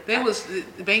was lit. They was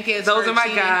Bankhead. Those started are my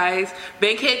cheating. guys.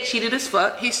 Bankhead cheated as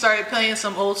fuck. He started playing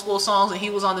some old school songs, and he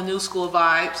was on the new school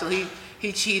vibe, so he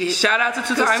cheated. Shout out to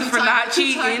 2 Times for not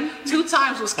cheating. 2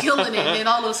 Times was killing it, and then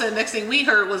all of a sudden, next thing we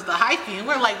heard was the hyphy, and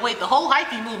we're like, wait, the whole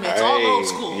hyphy movement's all old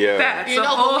school. Yeah. Facts. You The know,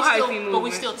 whole but hyphy we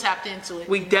movement. still tapped into it.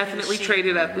 We definitely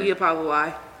traded up. We Apollo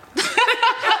Y.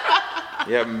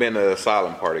 You haven't been to a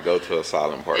silent party? Go to a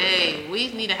silent party. Hey,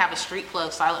 we need to have a street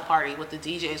club silent party with the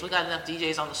DJs. We got enough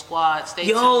DJs on the squad. Stay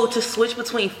Yo, tuned. to switch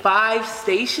between 5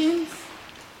 stations?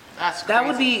 That's That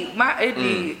would crazy. be it'd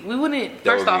be we wouldn't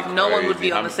That first would off be no one would crazy.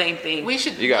 be on the I'm- same thing. We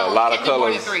should. You got a no, lot can't of do more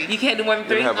than colors. 3. You can't do more than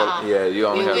 3? You have a, yeah, you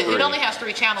only have It 3. only has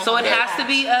 3 channels. So on it the has to platform.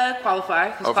 be Qualify,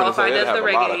 I'm because finna Qualify say, does it the have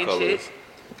a lot reggae of and colors.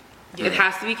 shit. It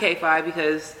has to be K5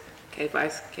 because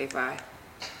K5's K5.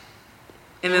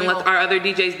 And then We let don't- our other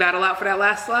DJs battle out for that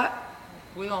last slot.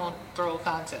 We're gonna throw a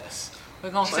contest. We're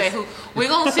gonna say who. We're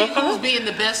gonna see who's being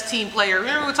the best team player.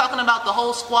 Remember, we're talking about the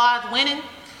whole squad winning.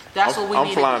 That's what we I'm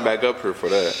need. flying back up here for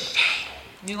that.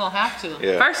 You're gonna have to.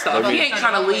 Yeah. First off, Let he me- ain't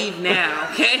trying to leave now,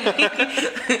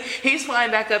 okay? He's flying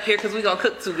back up here because we're going to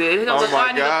cook too good. He's going Oh to my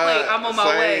find the plate. I'm on my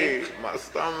way. save my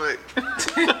stomach.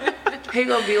 He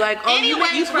going to be like, oh,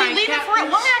 Anyways, you we frying leave it for it.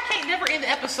 catfish? Why I can't never end the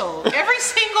episode? Every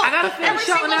single, I gotta finish every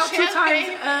shouting single out 2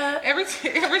 champagne, Times.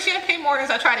 every champagne mornings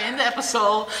I try to end the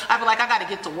episode. I be like, I gotta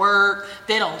get to work.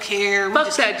 They don't care. We Fuck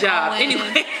just that keep job. going.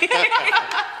 Anyway.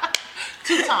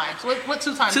 2 Times. What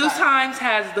 2 Times? 2 got? Times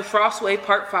has the Frostway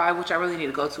Part 5, which I really need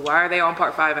to go to. Why are they on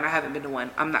Part 5 and I haven't been to one?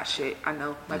 I'm not shit. I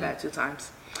know. My bad. 2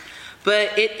 Times.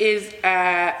 But it is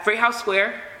at Freight House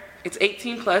Square. It's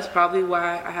 18 plus, probably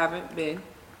why I haven't been.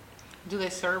 Do they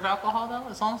serve alcohol though?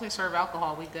 As long as they serve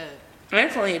alcohol, we good. And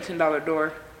it's only a $10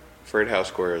 door. Freight House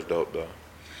Square is dope though.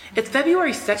 It's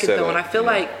February 2nd Set though, up, and I feel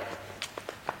yeah. like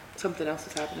something else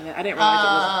is happening. I didn't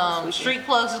realize it was this weekend. Street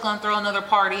Clubs is gonna throw another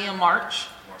party in March.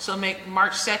 So make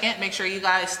March 2nd. Make sure you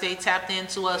guys stay tapped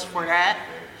into us for that.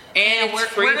 And we're,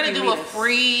 it's free we're if gonna you do meet a us.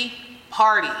 free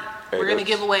party. Hey, We're gonna that's-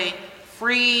 give away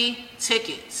free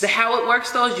tickets. How it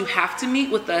works though is you have to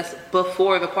meet with us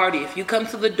before the party. If you come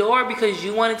to the door because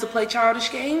you wanted to play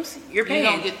childish games, you're You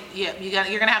paying. don't get,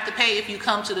 you're gonna have to pay if you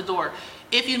come to the door.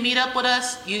 If you meet up with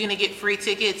us, you're gonna get free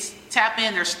tickets. Tap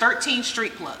in. There's 13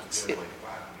 street plugs.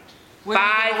 We're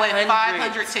gonna give away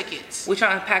 500 tickets. We're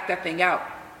trying to pack that thing out.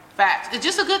 Facts. It's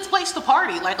just a good place to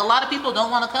party. Like a lot of people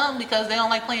don't want to come because they don't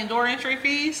like playing door entry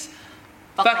fees.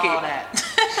 Fuck all it. that.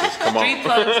 Come on. Street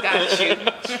plugs got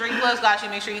you. Street clubs got you.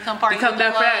 Make sure you come party. You come with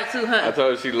the back for club. that too, I huh?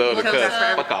 told her she loved to Come cuss.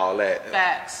 back for Fuck all that.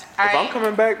 Facts. If All I'm right.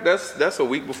 coming back, that's a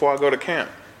week before I go to camp.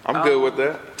 I'm good with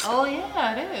that. Oh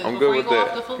yeah, it is. I'm Before good you with go that.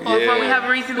 off the football Yeah. field. Before we have a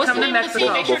reason to What's come the to name of the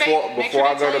team? Mexico. Make sure they Before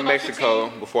I tell go you to about your Mexico,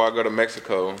 team. before I go to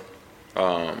Mexico,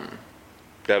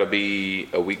 that'll be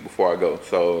a week before I go.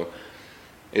 So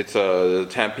it's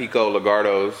Tampico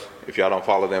Lagardos. If y'all don't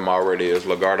follow them already, it's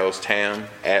Lagardos Tam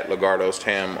at Lagardos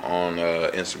Tam on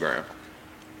Instagram.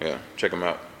 Yeah, check them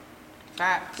out.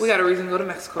 Facts. We got a reason to go to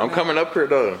Mexico. I'm now. coming up here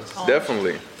though, Oh.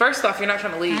 definitely. First off, you're not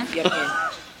trying to leave yet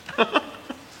again.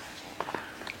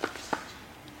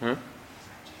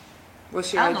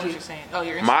 What's your I don't know what IG? you're saying. Oh,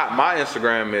 you're My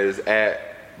Instagram is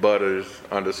at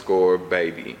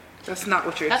butters_baby. That's not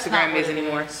what your That's Instagram not what is it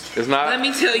anymore. is. It's not. Let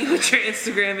me tell you what your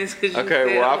Instagram is because you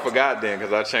Okay, well I failed. forgot then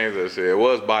because I changed that shit. It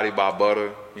was Body by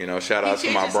Butter. You know, shout out to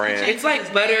my changes- he brand. changes It's like his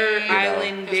Butter name,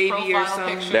 Island his Baby or profile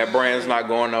something. picture. That brand's not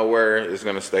going nowhere. It's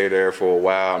gonna stay there for a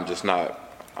while.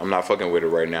 I'm not fucking with it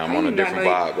right now. I'm How on a you not different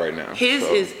know- vibe right now. His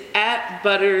So, is at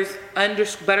Butters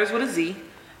with a Z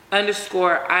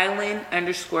 _island_baby.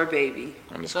 underscore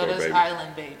So that's baby.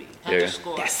 Island Baby. Yeah.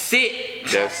 Underscore. That's it.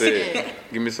 That's it.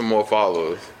 Give me some more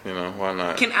followers. You know, why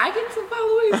not? Can I get some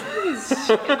followers?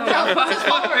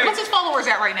 What's his followers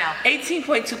at right now?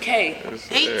 18.2K.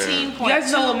 18.2 You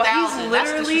guys know he's thousand. That's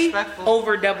literally disrespectful.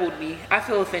 over doubled me. I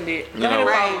feel offended. You Go ahead and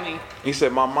know- follow me. He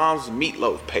said my mom's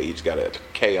meatloaf page got a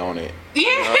K on it.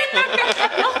 Yeah.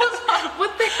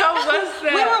 What the hell was that? We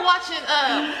were watching.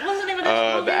 What's the name of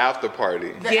that movie? The after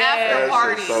party. The Yeah. after That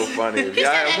party. shit's so funny. If He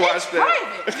y'all said, haven't and it's watched that,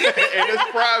 private. and it's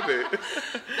private.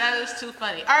 That is too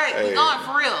funny. All right, Hey. we're going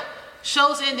for real.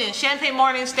 Show's ending. Champagne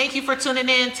Mornings, thank you for tuning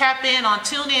in. Tap in on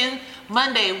TuneIn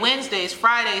Monday, Wednesdays,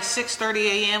 Fridays, 6:30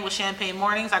 a.m. with Champagne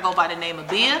Mornings. I go by the name of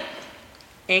Bia.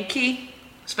 And Key.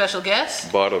 Special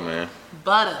guest, Butter, man.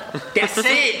 Butter. That's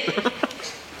it.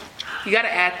 You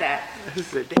gotta add that.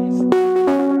 That's it.